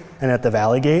gate, and at the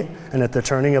valley gate, and at the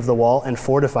turning of the wall, and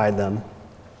fortified them.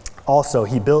 Also,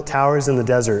 he built towers in the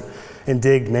desert, and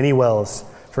digged many wells,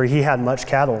 for he had much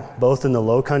cattle, both in the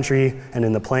low country and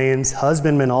in the plains,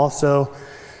 husbandmen also,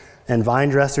 and vine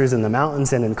dressers in the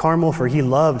mountains and in Carmel, for he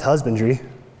loved husbandry.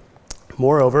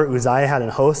 Moreover, Uzziah had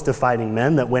a host of fighting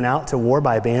men that went out to war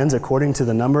by bands according to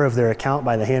the number of their account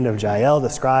by the hand of Jael the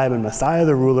scribe and Messiah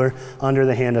the ruler under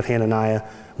the hand of Hananiah,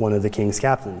 one of the king's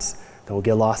captains. Don't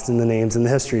get lost in the names and the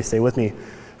history. Stay with me.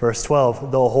 Verse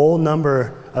 12, the whole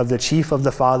number of the chief of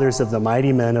the fathers of the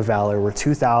mighty men of valor were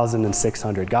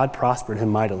 2,600. God prospered him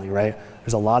mightily, right?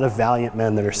 There's a lot of valiant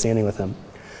men that are standing with him.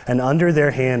 And under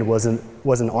their hand was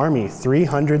an army,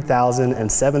 300,000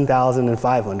 and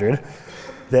 7,500,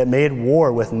 that made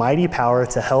war with mighty power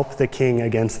to help the king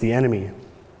against the enemy.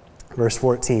 Verse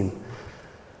 14,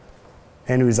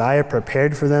 and Uzziah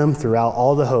prepared for them throughout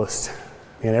all the host.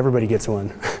 And everybody gets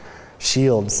one.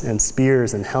 Shields and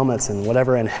spears and helmets and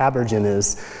whatever an habergeon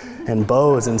is, and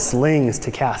bows and slings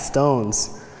to cast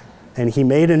stones. And he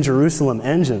made in Jerusalem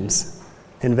engines,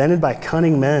 invented by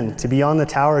cunning men, to be on the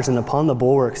towers and upon the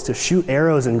bulwarks, to shoot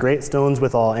arrows and great stones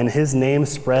withal. And his name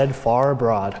spread far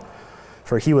abroad,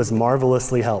 for he was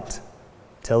marvelously helped,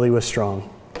 till he was strong.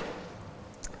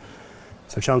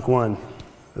 So chunk 1,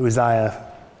 Uzziah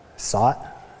sought,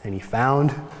 and he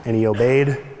found, and he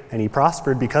obeyed, and he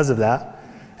prospered because of that.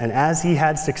 And as he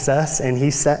had success and he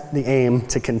set the aim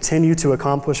to continue to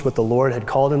accomplish what the Lord had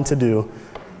called him to do,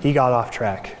 he got off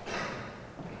track.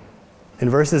 In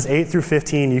verses 8 through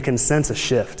 15, you can sense a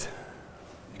shift.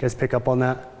 You guys pick up on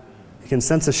that? You can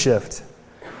sense a shift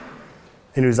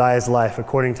in Uzziah's life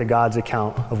according to God's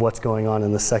account of what's going on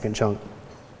in the second chunk.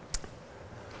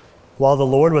 While the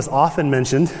Lord was often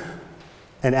mentioned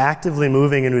and actively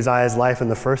moving in Uzziah's life in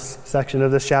the first section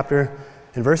of this chapter,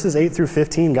 in verses 8 through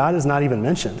 15, God is not even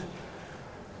mentioned.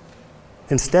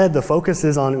 Instead, the focus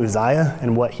is on Uzziah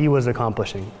and what he was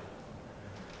accomplishing.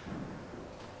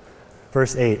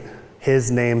 Verse 8,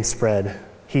 his name spread.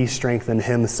 He strengthened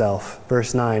himself.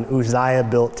 Verse 9, Uzziah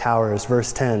built towers.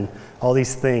 Verse 10, all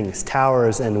these things,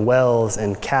 towers and wells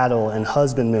and cattle and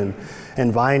husbandmen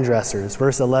and vine dressers.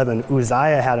 Verse 11,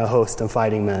 Uzziah had a host of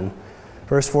fighting men.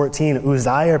 Verse 14,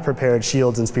 Uzziah prepared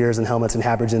shields and spears and helmets and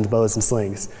habergeons, bows and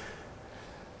slings.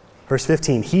 Verse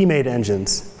 15, he made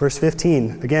engines. Verse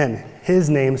 15, again, his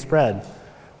name spread.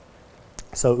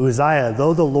 So Uzziah,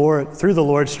 through the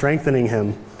Lord strengthening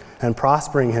him and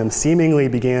prospering him, seemingly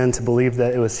began to believe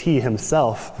that it was he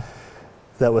himself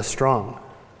that was strong.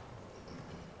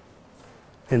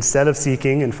 Instead of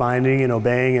seeking and finding and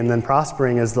obeying and then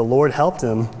prospering as the Lord helped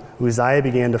him, Uzziah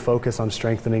began to focus on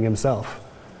strengthening himself.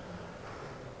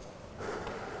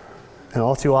 And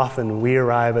all too often, we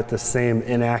arrive at the same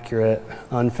inaccurate,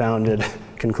 unfounded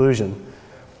conclusion.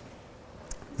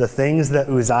 The things that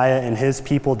Uzziah and his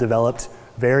people developed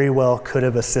very well could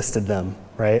have assisted them,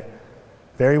 right?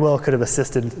 Very well could have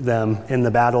assisted them in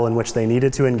the battle in which they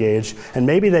needed to engage, and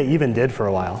maybe they even did for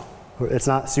a while. It's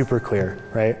not super clear,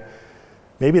 right?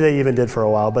 Maybe they even did for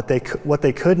a while, but what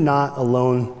they could not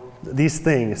alone, these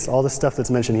things, all the stuff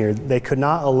that's mentioned here, they could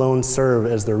not alone serve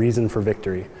as the reason for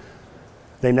victory.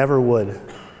 They never would.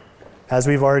 As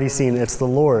we've already seen, it's the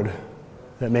Lord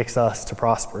that makes us to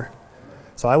prosper.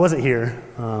 So I wasn't here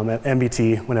at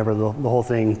MBT whenever the whole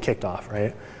thing kicked off,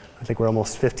 right? I think we're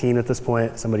almost 15 at this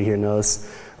point. Somebody here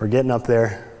knows. We're getting up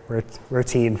there. We're a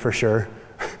teen for sure.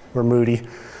 We're moody.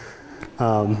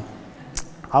 I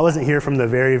wasn't here from the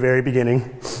very, very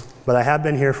beginning, but I have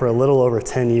been here for a little over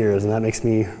 10 years, and that makes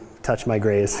me touch my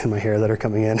grays in my hair that are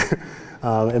coming in.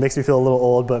 It makes me feel a little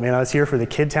old, but man, I was here for the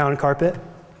Kidtown carpet,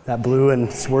 that blue and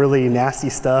swirly, nasty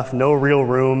stuff, no real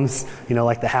rooms,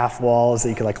 like the half walls that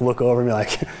you could like look over and be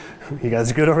like, you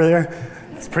guys good over there?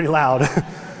 It's pretty loud.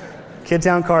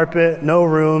 Kidtown carpet, no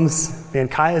rooms. Man,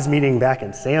 Kaya's meeting back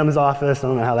in Sam's office. I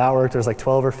don't know how that worked. There's like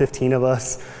 12 or 15 of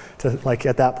us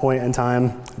at that point in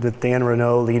time, with Dan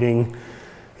Renault leading,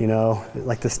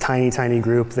 like this tiny, tiny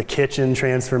group. The kitchen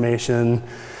transformation,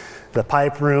 the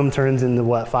pipe room turns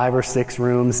into 5 or 6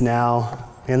 rooms now.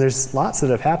 And there's lots that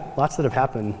have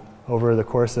happened over the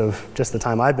course of just the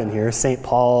time I've been here. St.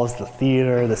 Paul's, the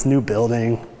theater, this new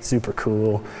building, super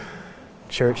cool.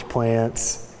 Church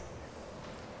plants,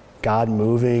 God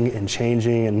moving and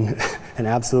changing and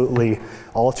absolutely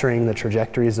altering the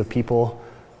trajectories of people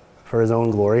for his own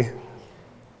glory.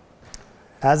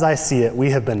 As I see it,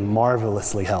 we have been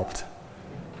marvelously helped.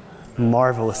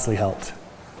 Marvelously helped.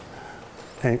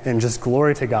 And just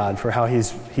glory to God for how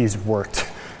he's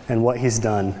worked and what he's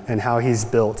done and how he's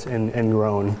built and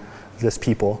grown this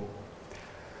people.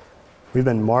 We've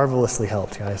been marvelously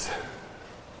helped, guys.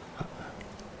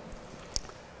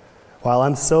 While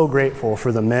I'm so grateful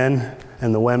for the men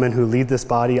and the women who lead this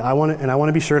body, I want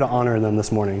to be sure to honor them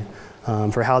this morning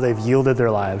for how they've yielded their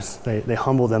lives. They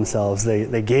humbled themselves.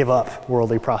 They gave up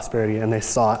worldly prosperity and they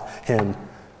sought him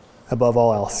above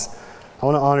all else. I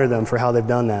want to honor them for how they've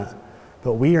done that.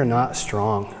 But we are not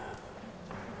strong.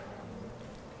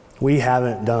 We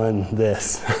haven't done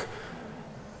this.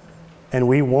 And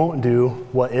we won't do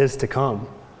what is to come.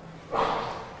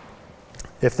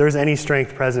 If there's any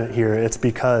strength present here, it's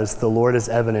because the Lord is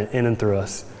evident in and through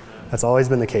us. That's always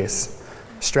been the case.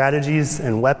 Strategies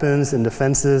and weapons and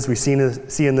defenses we see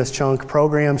in this chunk,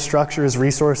 programs, structures,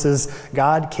 resources,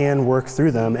 God can work through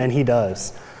them, and he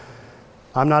does.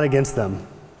 I'm not against them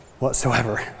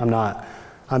whatsoever. I'm not.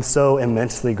 I'm so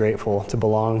immensely grateful to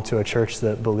belong to a church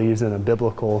that believes in a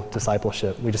biblical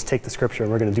discipleship. We just take the scripture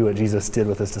and we're going to do what Jesus did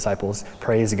with his disciples.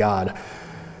 Praise God.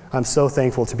 I'm so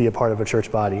thankful to be a part of a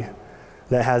church body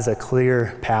that has a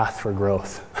clear path for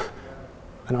growth.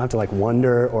 I don't have to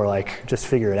wonder or just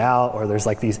figure it out, or there's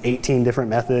these 18 different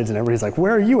methods and everybody's like,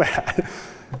 where are you at?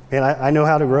 And I know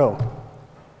how to grow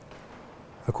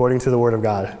according to the word of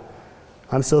God.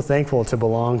 I'm so thankful to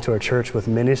belong to a church with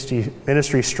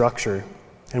ministry structure,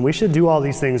 and we should do all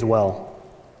these things well.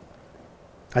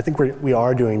 I think we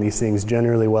are doing these things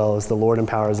generally well as the Lord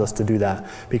empowers us to do that,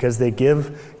 because they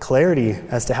give clarity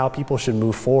as to how people should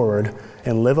move forward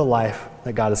and live a life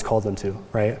that God has called them to,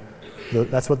 right?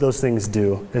 That's what those things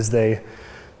do, is they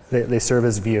serve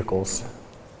as vehicles.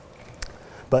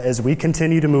 But as we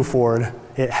continue to move forward,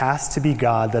 it has to be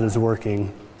God that is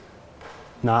working,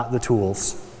 not the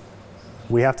tools.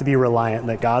 We have to be reliant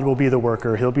that God will be the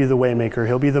worker, he'll be the way maker,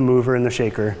 he'll be the mover and the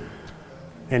shaker.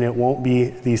 And it won't be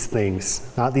these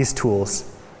things, not these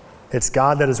tools. It's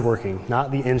God that is working,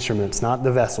 not the instruments, not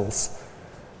the vessels.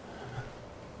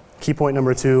 Key point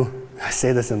number 2, I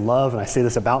say this in love, and I say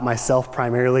this about myself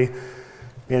primarily.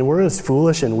 Man, we're as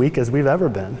foolish and weak as we've ever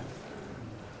been.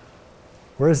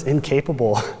 We're as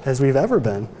incapable as we've ever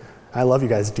been. I love you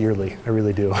guys dearly. I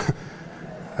really do.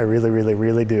 I really, really,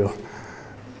 really do.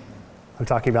 I'm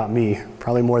talking about me,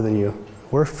 probably more than you.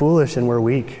 We're foolish and we're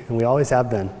weak, and we always have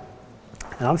been.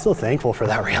 And I'm so thankful for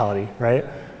that reality, right?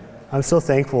 I'm so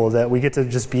thankful that we get to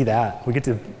just be that. We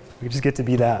just get to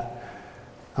be that.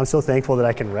 I'm so thankful that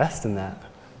I can rest in that,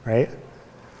 right?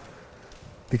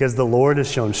 Because the Lord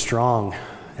is shown strong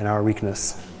in our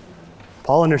weakness.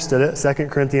 Paul understood it, 2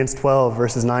 Corinthians 12,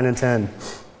 verses 9 and 10.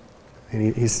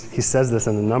 And he says this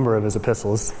in a number of his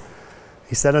epistles.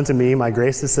 He said unto me, my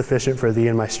grace is sufficient for thee,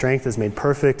 and my strength is made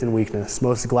perfect in weakness.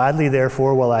 Most gladly,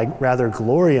 therefore, will I rather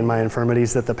glory in my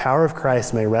infirmities, that the power of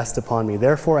Christ may rest upon me.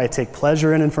 Therefore, I take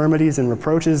pleasure in infirmities and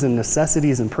reproaches and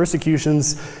necessities and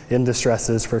persecutions in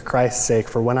distresses for Christ's sake.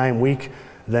 For when I am weak,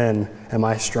 then am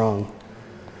I strong.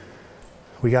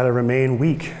 We got to remain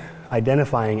weak,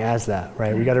 identifying as that,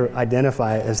 right? We got to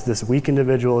identify as this weak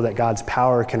individual that God's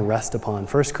power can rest upon.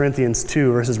 1 Corinthians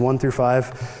 2, verses 1 through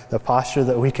 5, the posture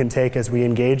that we can take as we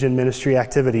engage in ministry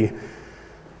activity.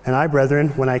 And I, brethren,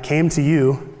 when I came to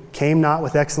you, came not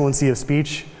with excellency of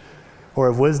speech or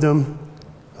of wisdom,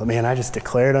 but man, I just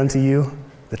declared unto you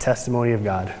the testimony of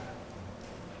God.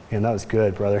 Man, that was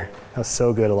good, brother. That was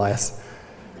so good, Elias.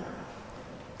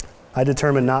 I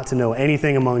determined not to know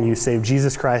anything among you save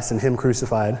Jesus Christ and him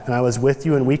crucified. And I was with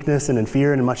you in weakness and in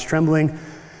fear and in much trembling.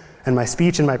 And my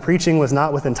speech and my preaching was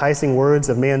not with enticing words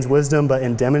of man's wisdom, but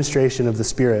in demonstration of the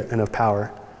Spirit and of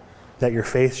power, that your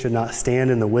faith should not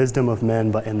stand in the wisdom of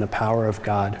men, but in the power of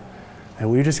God. And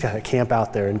we just got to camp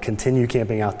out there and continue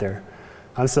camping out there.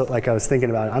 I was thinking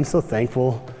about it, I'm so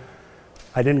thankful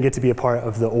I didn't get to be a part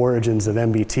of the origins of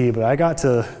MBT, but I got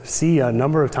to see a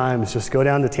number of times just go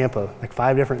down to Tampa, like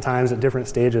 5 different times at different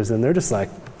stages, and they're just like,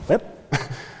 whip.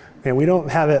 And we don't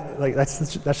have it, like that's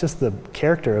just the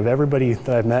character of everybody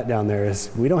that I've met down there is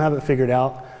we don't have it figured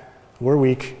out. We're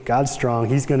weak, God's strong,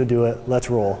 He's gonna do it, let's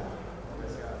roll.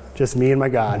 Just me and my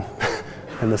God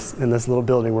in this little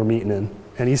building we're meeting in.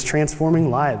 And He's transforming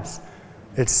lives.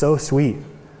 It's so sweet.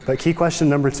 But key question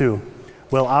number 2,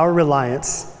 will our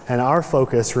reliance and our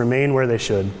focus remain where they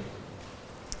should?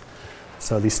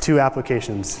 So these 2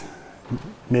 applications,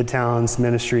 Midtown's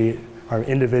ministry, our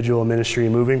individual ministry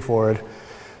moving forward,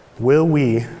 will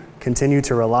we continue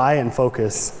to rely and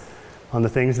focus on the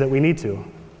things that we need to?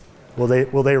 Will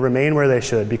they remain where they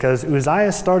should? Because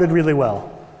Uzziah started really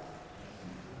well.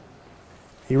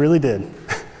 He really did.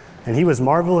 And he was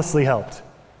marvelously helped.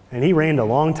 And he reigned a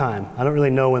long time. I don't really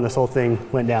know when this whole thing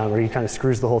went down, where he kind of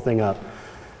screws the whole thing up.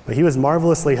 But he was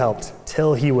marvelously helped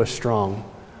till he was strong.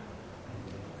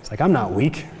 It's like, I'm not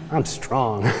weak, I'm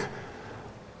strong.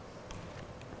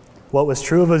 What was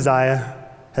true of Uzziah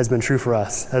has been true for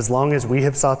us. As long as we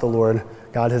have sought the Lord,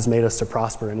 God has made us to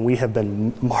prosper, and we have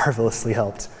been marvelously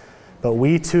helped. But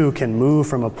we too can move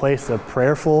from a place of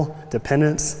prayerful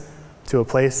dependence to a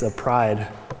place of pride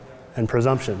and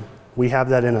presumption. We have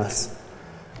that in us.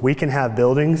 We can have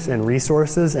buildings and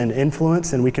resources and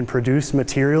influence, and we can produce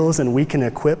materials, and we can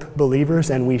equip believers,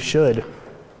 and we should,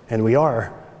 and we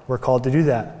are. We're called to do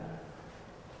that.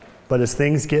 But as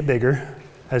things get bigger,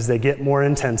 as they get more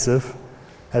intensive,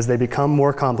 as they become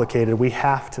more complicated, we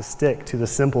have to stick to the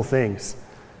simple things.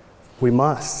 We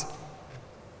must.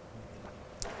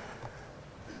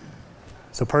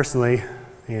 So personally,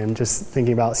 and just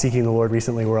thinking about seeking the Lord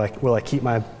recently, will I keep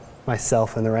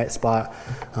myself in the right spot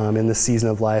in this season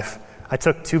of life? I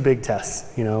took 2 big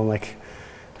tests,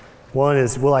 one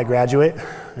is, will I graduate?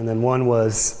 And then one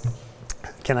was,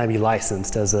 can I be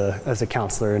licensed as a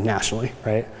counselor nationally,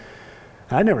 right?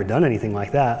 I'd never done anything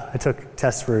like that. I took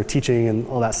tests for teaching and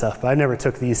all that stuff, but I never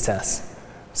took these tests.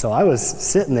 So I was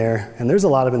sitting there, and there's a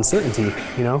lot of uncertainty,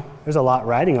 There's a lot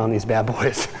riding on these bad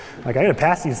boys. I got to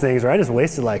pass these things, or I just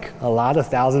wasted a lot of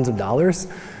thousands of dollars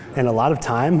and a lot of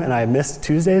time, and I missed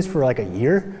Tuesdays for a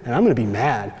year, and I'm going to be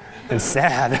mad and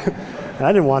sad. And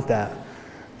I didn't want that.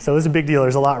 So it was a big deal.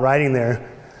 There's a lot riding there.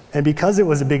 And because it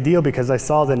was a big deal, because I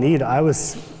saw the need, I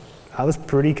was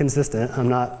pretty consistent. I'm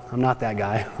not that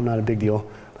guy. I'm not a big deal.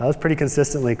 But I was pretty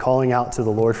consistently calling out to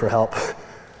the Lord for help.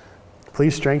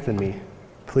 Please strengthen me.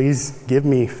 Please give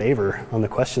me favor on the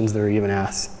questions that are even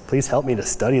asked. Please help me to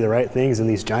study the right things in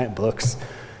these giant books.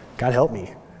 God, help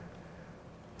me.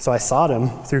 So I sought Him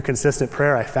through consistent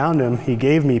prayer. I found Him. He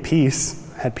gave me peace.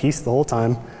 I had peace the whole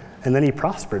time. And then He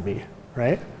prospered me,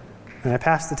 right? And I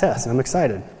passed the test, and I'm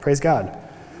excited. Praise God.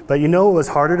 But it was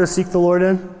harder to seek the Lord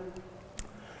in?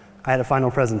 I had a final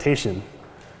presentation,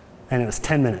 and it was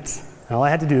 10 minutes. And all I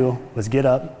had to do was get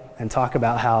up and talk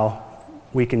about how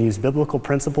we can use biblical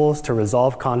principles to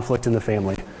resolve conflict in the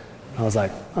family. I was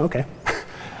like, oh, okay,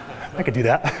 I could do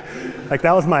that.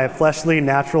 That was my fleshly,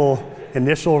 natural,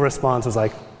 initial response was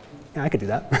like, yeah, I could do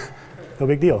that. No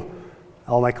big deal.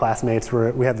 All my classmates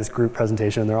we have this group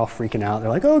presentation, and they're all freaking out. They're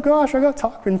like, oh gosh, I got to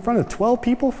talk in front of 12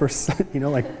 people for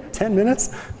 10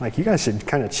 minutes. I'm you guys should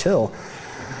kind of chill.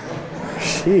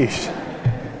 Sheesh.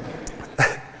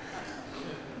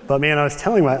 But man, I was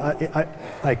telling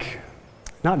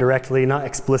not directly, not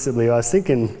explicitly, I was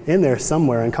thinking in there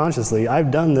somewhere unconsciously,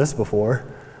 I've done this before.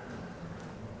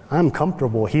 I'm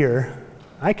comfortable here.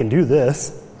 I can do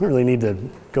this. I don't really need to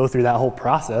go through that whole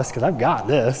process because I've got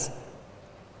this.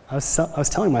 I was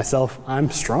telling myself I'm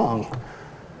strong.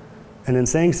 And in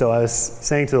saying so, I was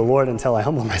saying to the Lord until I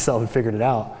humbled myself and figured it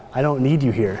out, I don't need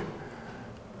you here.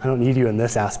 I don't need you in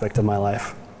this aspect of my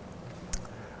life.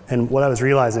 And what I was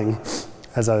realizing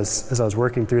as I was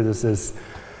working through this is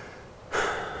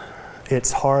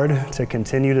it's hard to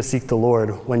continue to seek the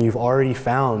Lord when you've already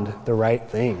found the right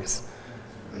things.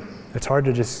 It's hard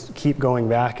to just keep going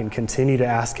back and continue to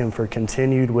ask Him for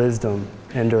continued wisdom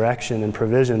and direction and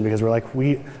provision because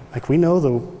we know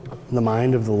the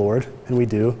mind of the Lord, and we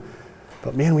do.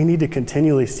 But man, we need to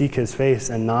continually seek His face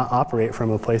and not operate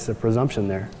from a place of presumption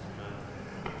there.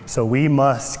 So we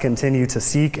must continue to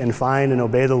seek and find and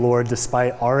obey the Lord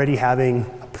despite already having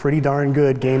a pretty darn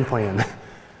good game plan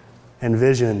and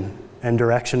vision and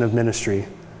direction of ministry.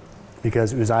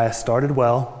 Because Uzziah started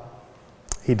well,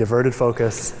 He diverted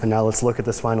focus, and now let's look at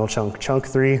this final chunk. Chunk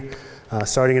 3,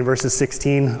 starting in verses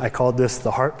 16, I called this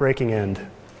the heartbreaking end.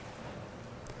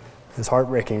 It's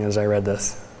heartbreaking as I read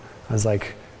this. I was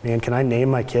like, man, can I name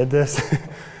my kid this?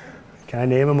 Can I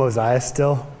name him Uzziah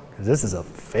still? Because this is a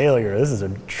failure. This is a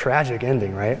tragic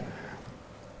ending, right?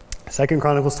 2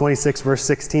 Chronicles 26, verse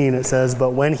 16, it says,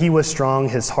 "But when he was strong,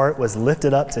 his heart was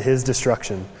lifted up to his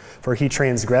destruction. For he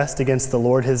transgressed against the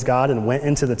Lord his God and went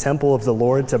into the temple of the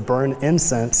Lord to burn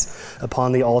incense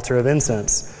upon the altar of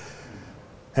incense.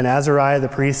 And Azariah the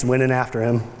priest went in after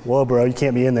him." Whoa, bro, you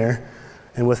can't be in there.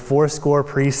 "And with 80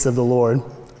 priests of the Lord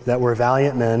that were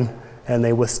valiant men, and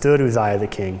they withstood Uzziah the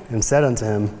king, and said unto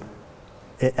him,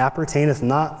 It appertaineth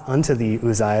not unto thee,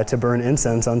 Uzziah, to burn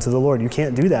incense unto the Lord." You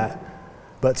can't do that.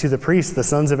 "But to the priests, the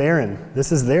sons of Aaron,"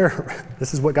 this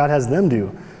is what God has them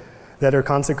do, "that are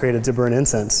consecrated to burn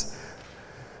incense.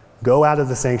 Go out of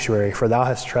the sanctuary, for thou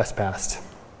hast trespassed.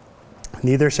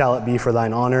 Neither shall it be for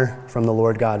thine honor from the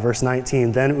Lord God." Verse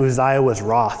 19, "Then Uzziah was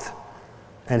wroth,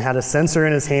 and had a censer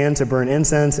in his hand to burn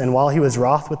incense. And while he was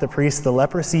wroth with the priests, the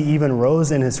leprosy even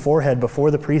rose in his forehead before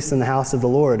the priests in the house of the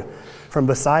Lord, from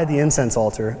beside the incense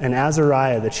altar. And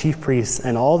Azariah, the chief priest,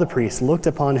 and all the priests looked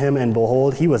upon him, and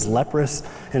behold, he was leprous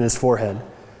in his forehead.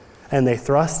 And they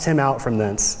thrust him out from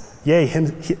thence. Yea,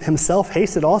 himself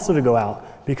hasted also to go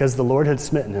out, because the Lord had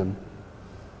smitten him."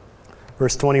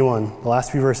 Verse 21, the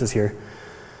last few verses here.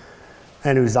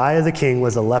 "And Uzziah the king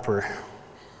was a leper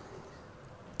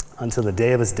until the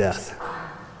day of his death,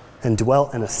 and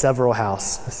dwelt in a several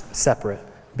house, separate,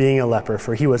 being a leper,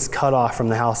 for he was cut off from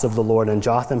the house of the Lord. And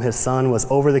Jotham his son was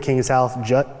over the king's house,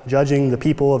 judging the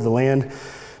people of the land.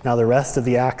 Now the rest of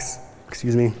the acts,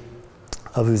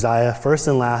 of Uzziah, first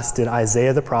and last, did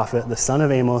Isaiah the prophet, the son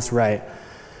of Amos, write.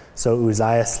 So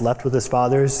Uzziah slept with his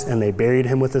fathers, and they buried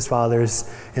him with his fathers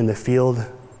in the field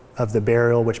of the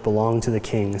burial which belonged to the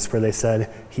kings. For they said,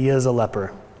 He is a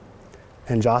leper.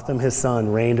 And Jotham his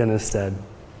son reigned in his stead."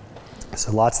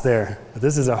 So lots there. But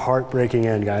this is a heartbreaking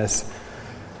end, guys.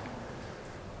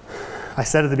 I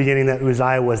said at the beginning that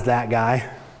Uzziah was that guy.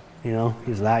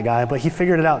 He's that guy. But he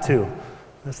figured it out too.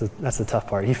 That's the tough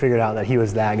part. He figured out that he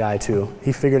was that guy too.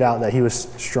 He figured out that he was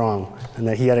strong and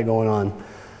that he had it going on.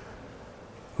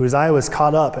 Uzziah was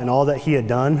caught up in all that he had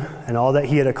done and all that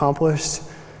he had accomplished,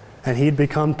 and he'd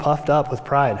become puffed up with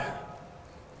pride.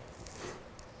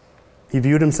 He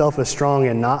viewed himself as strong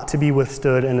and not to be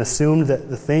withstood, and assumed that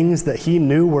the things that he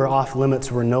knew were off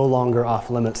limits were no longer off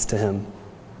limits to him.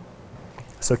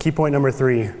 So key point number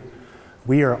 3,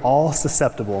 we are all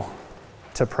susceptible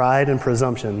to pride and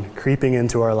presumption creeping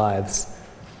into our lives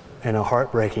and a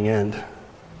heartbreaking end.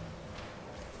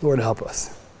 Lord, help us.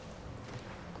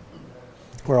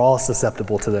 We're all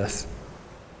susceptible to this.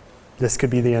 This could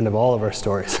be the end of all of our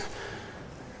stories.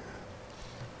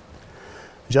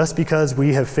 Just because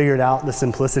we have figured out the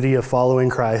simplicity of following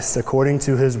Christ according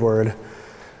to his word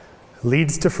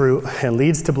leads to fruit and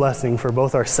leads to blessing for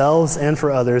both ourselves and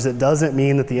for others, it doesn't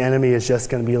mean that the enemy is just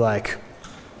going to be like,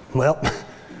 well,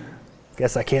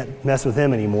 guess I can't mess with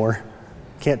him anymore.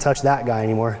 Can't touch that guy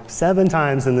anymore. 7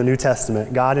 times in the New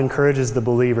Testament, God encourages the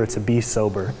believer to be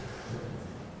sober.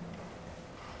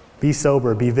 Be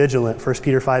sober, be vigilant, 1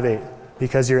 Peter 5:8.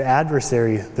 Because your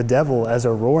adversary, the devil, as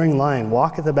a roaring lion,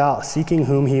 walketh about, seeking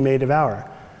whom he may devour.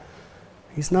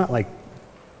 He's not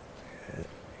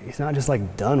just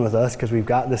like done with us because we've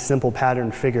got this simple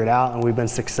pattern figured out and we've been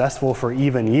successful for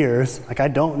even years. I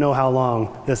don't know how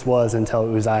long this was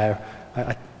until Uzziah.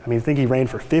 I think he reigned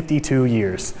for 52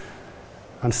 years.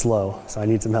 I'm slow, so I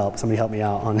need some help. Somebody help me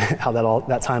out on how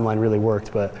that timeline really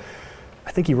worked. But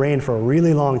I think he reigned for a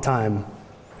really long time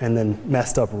and then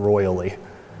messed up royally.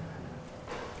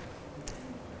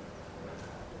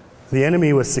 The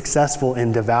enemy was successful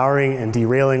in devouring and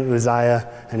derailing Uzziah,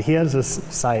 and he has his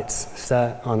sights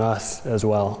set on us as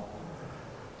well,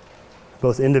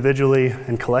 both individually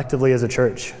and collectively as a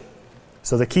church.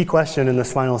 So the key question in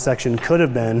this final section could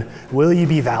have been, will you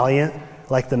be valiant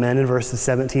like the men in verses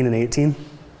 17 and 18?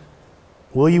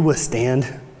 Will you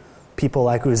withstand people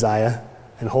like Uzziah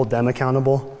and hold them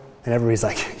accountable? And everybody's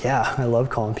like, yeah, I love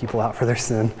calling people out for their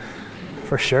sin.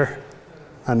 For sure.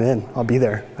 I'm in. I'll be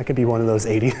there. I could be one of those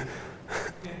 80.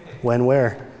 When,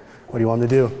 where? What do you want me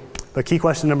to do? But key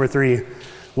question number 3,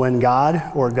 when God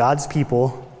or God's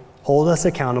people hold us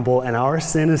accountable and our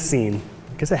sin is seen,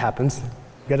 because it happens,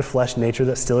 we've got a flesh nature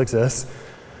that still exists.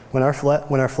 When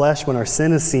our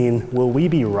sin is seen, will we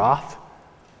be wroth,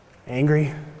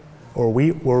 angry, or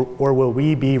will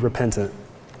we be repentant?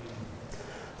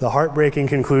 The heartbreaking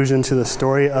conclusion to the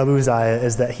story of Uzziah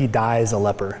is that he dies a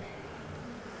leper.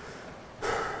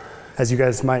 As you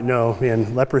guys might know,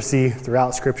 man, leprosy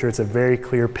throughout Scripture, it's a very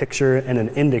clear picture and an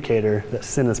indicator that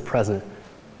sin is present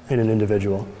in an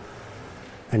individual.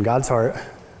 And God's heart,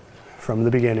 from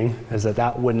the beginning, is that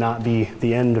that would not be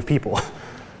the end of people.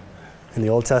 In the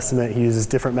Old Testament, he uses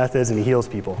different methods and he heals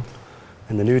people.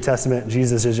 In the New Testament,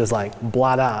 Jesus is just like,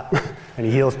 blot out, and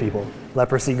he heals people.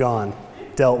 Leprosy gone,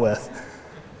 dealt with.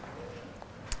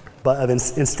 But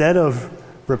instead of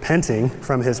repenting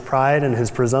from his pride and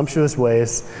his presumptuous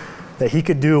ways, that he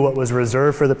could do what was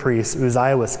reserved for the priests,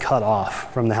 Uzziah was cut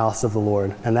off from the house of the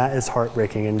Lord. And that is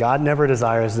heartbreaking. And God never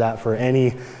desires that for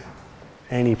any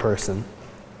person.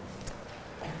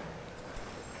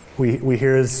 We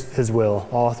hear his will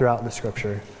all throughout the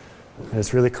Scripture. And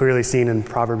it's really clearly seen in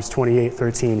Proverbs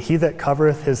 28:13. He that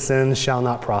covereth his sins shall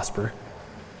not prosper,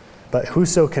 but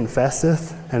whoso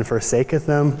confesseth and forsaketh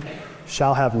them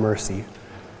shall have mercy.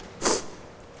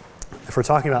 If we're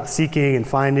talking about seeking and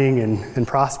finding and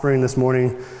prospering this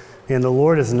morning, and the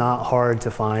Lord is not hard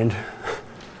to find.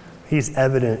 He's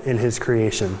evident in his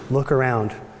creation. Look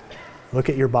around. Look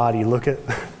at your body. Look at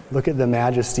the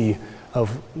majesty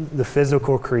of the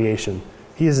physical creation.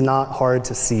 He is not hard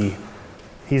to see.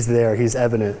 He's there. He's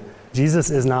evident. Jesus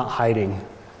is not hiding.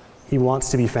 He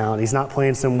wants to be found. He's not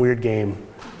playing some weird game.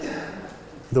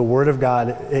 The Word of God,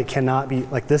 it cannot be,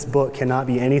 like this book cannot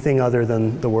be anything other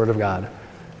than the Word of God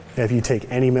if you take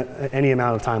any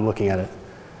amount of time looking at it.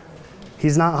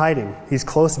 He's not hiding. He's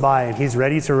close by and he's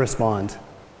ready to respond.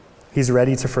 He's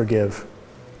ready to forgive.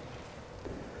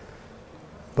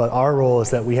 But our role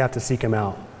is that we have to seek him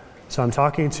out. So I'm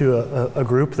talking to a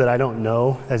group that I don't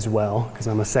know as well, because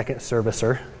I'm a second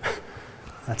servicer.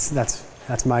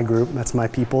 That's my group. That's my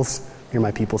peoples. You're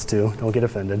my peoples too. Don't get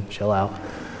offended. Chill out.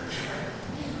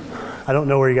 I don't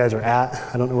know where you guys are at.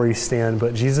 I don't know where you stand,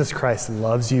 but Jesus Christ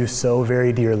loves you so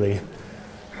very dearly.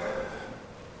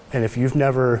 And if you've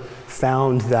never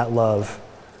found that love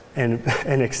and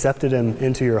accepted him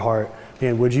into your heart,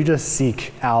 man, would you just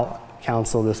seek out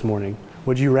counsel this morning?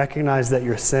 Would you recognize that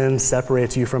your sin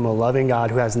separates you from a loving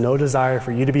God who has no desire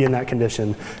for you to be in that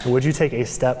condition? And would you take a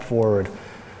step forward?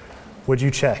 Would you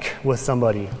check with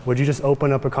somebody? Would you just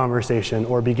open up a conversation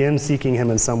or begin seeking him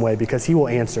in some way? Because he will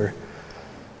answer.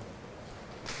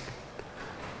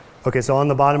 Okay, so on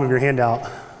the bottom of your handout,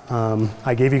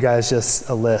 I gave you guys just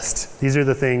a list. These are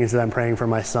the things that I'm praying for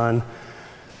my son.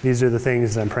 These are the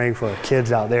things that I'm praying for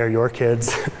kids out there, your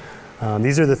kids.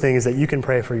 These are the things that you can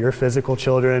pray for your physical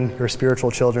children, your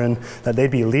spiritual children, that they'd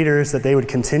be leaders, that they would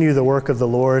continue the work of the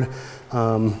Lord,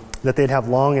 that they'd have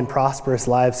long and prosperous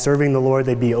lives serving the Lord,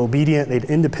 they'd be obedient, they'd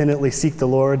independently seek the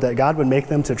Lord, that God would make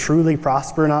them to truly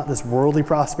prosper, not this worldly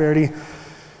prosperity,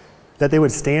 that they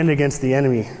would stand against the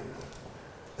enemy,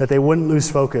 that they wouldn't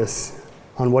lose focus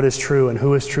on what is true and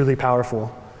who is truly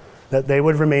powerful, that they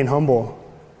would remain humble,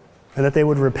 and that they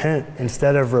would repent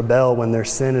instead of rebel when their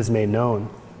sin is made known.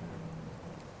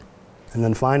 And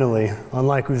then finally,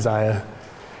 unlike Uzziah,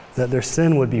 that their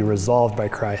sin would be resolved by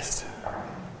Christ.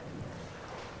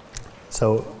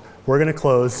 So we're going to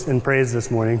close in praise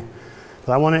this morning,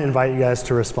 but I want to invite you guys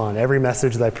to respond. Every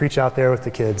message that I preach out there with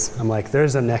the kids, I'm like,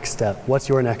 there's a next step. What's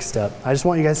your next step? I just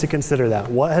want you guys to consider that.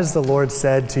 What has the Lord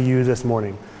said to you this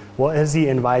morning? What is he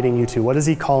inviting you to? What is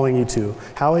he calling you to?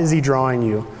 How is he drawing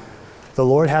you? The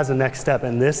Lord has a next step,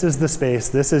 and this is the space,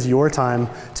 this is your time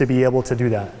to be able to do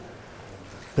that.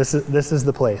 This is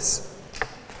the place.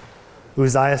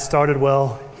 Uzziah started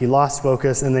well, he lost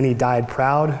focus, and then he died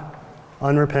proud,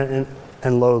 unrepentant,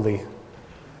 and lowly.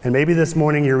 And maybe this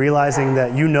morning you're realizing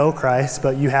that you know Christ,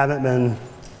 but you haven't been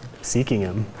seeking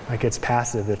him. Like it's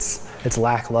passive, it's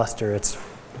lackluster, it's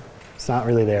not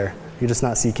really there. You're just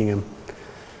not seeking him.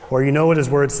 Or you know what his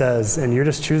word says, and you're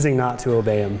just choosing not to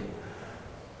obey him.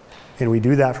 And we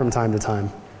do that from time to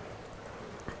time.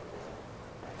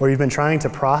 Or you've been trying to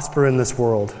prosper in this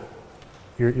world.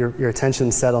 Your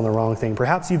attention's set on the wrong thing.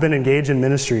 Perhaps you've been engaged in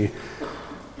ministry,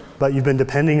 but you've been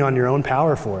depending on your own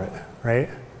power for it, right?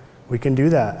 We can do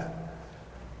that.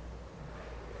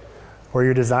 Or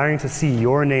you're desiring to see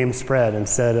your name spread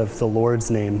instead of the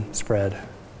Lord's name spread.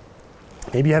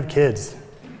 Maybe you have kids.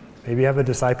 Maybe you have a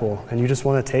disciple, and you just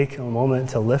want to take a moment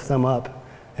to lift them up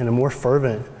in a more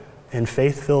fervent and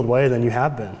faith-filled way than you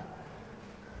have been.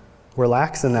 We're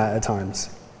lax in that at times.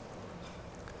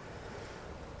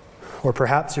 Or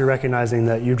perhaps you're recognizing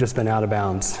that you've just been out of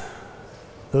bounds.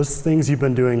 Those things you've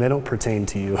been doing, they don't pertain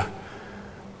to you.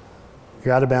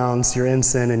 You're out of bounds, you're in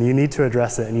sin, and you need to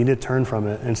address it, and you need to turn from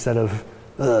it instead of,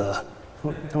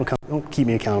 don't keep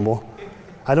me accountable.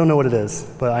 I don't know what it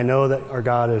is, but I know that our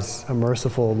God is a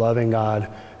merciful, loving God,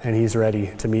 and he's ready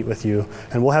to meet with you.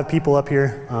 And we'll have people up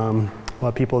here. We'll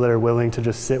have people that are willing to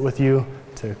just sit with you,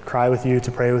 to cry with you,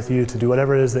 to pray with you, to do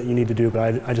whatever it is that you need to do.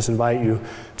 But I just invite you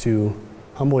to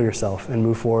humble yourself and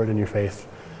move forward in your faith.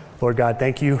 Lord God,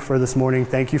 thank you for this morning.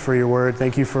 Thank you for your word.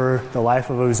 Thank you for the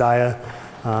life of Uzziah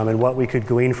and what we could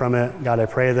glean from it. God, I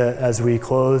pray that as we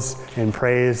close in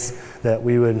praise, that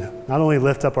we would not only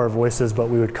lift up our voices, but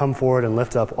we would come forward and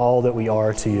lift up all that we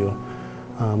are to you.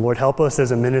 Lord, help us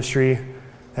as a ministry,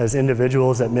 as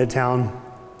individuals at Midtown,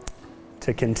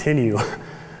 to continue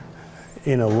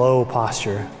in a low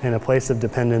posture, in a place of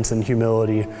dependence and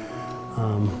humility.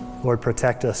 Lord,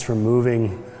 protect us from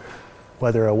moving,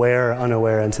 whether aware or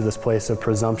unaware, into this place of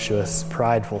presumptuous,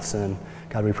 prideful sin.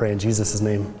 God, we pray in Jesus'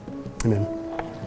 name. Amen.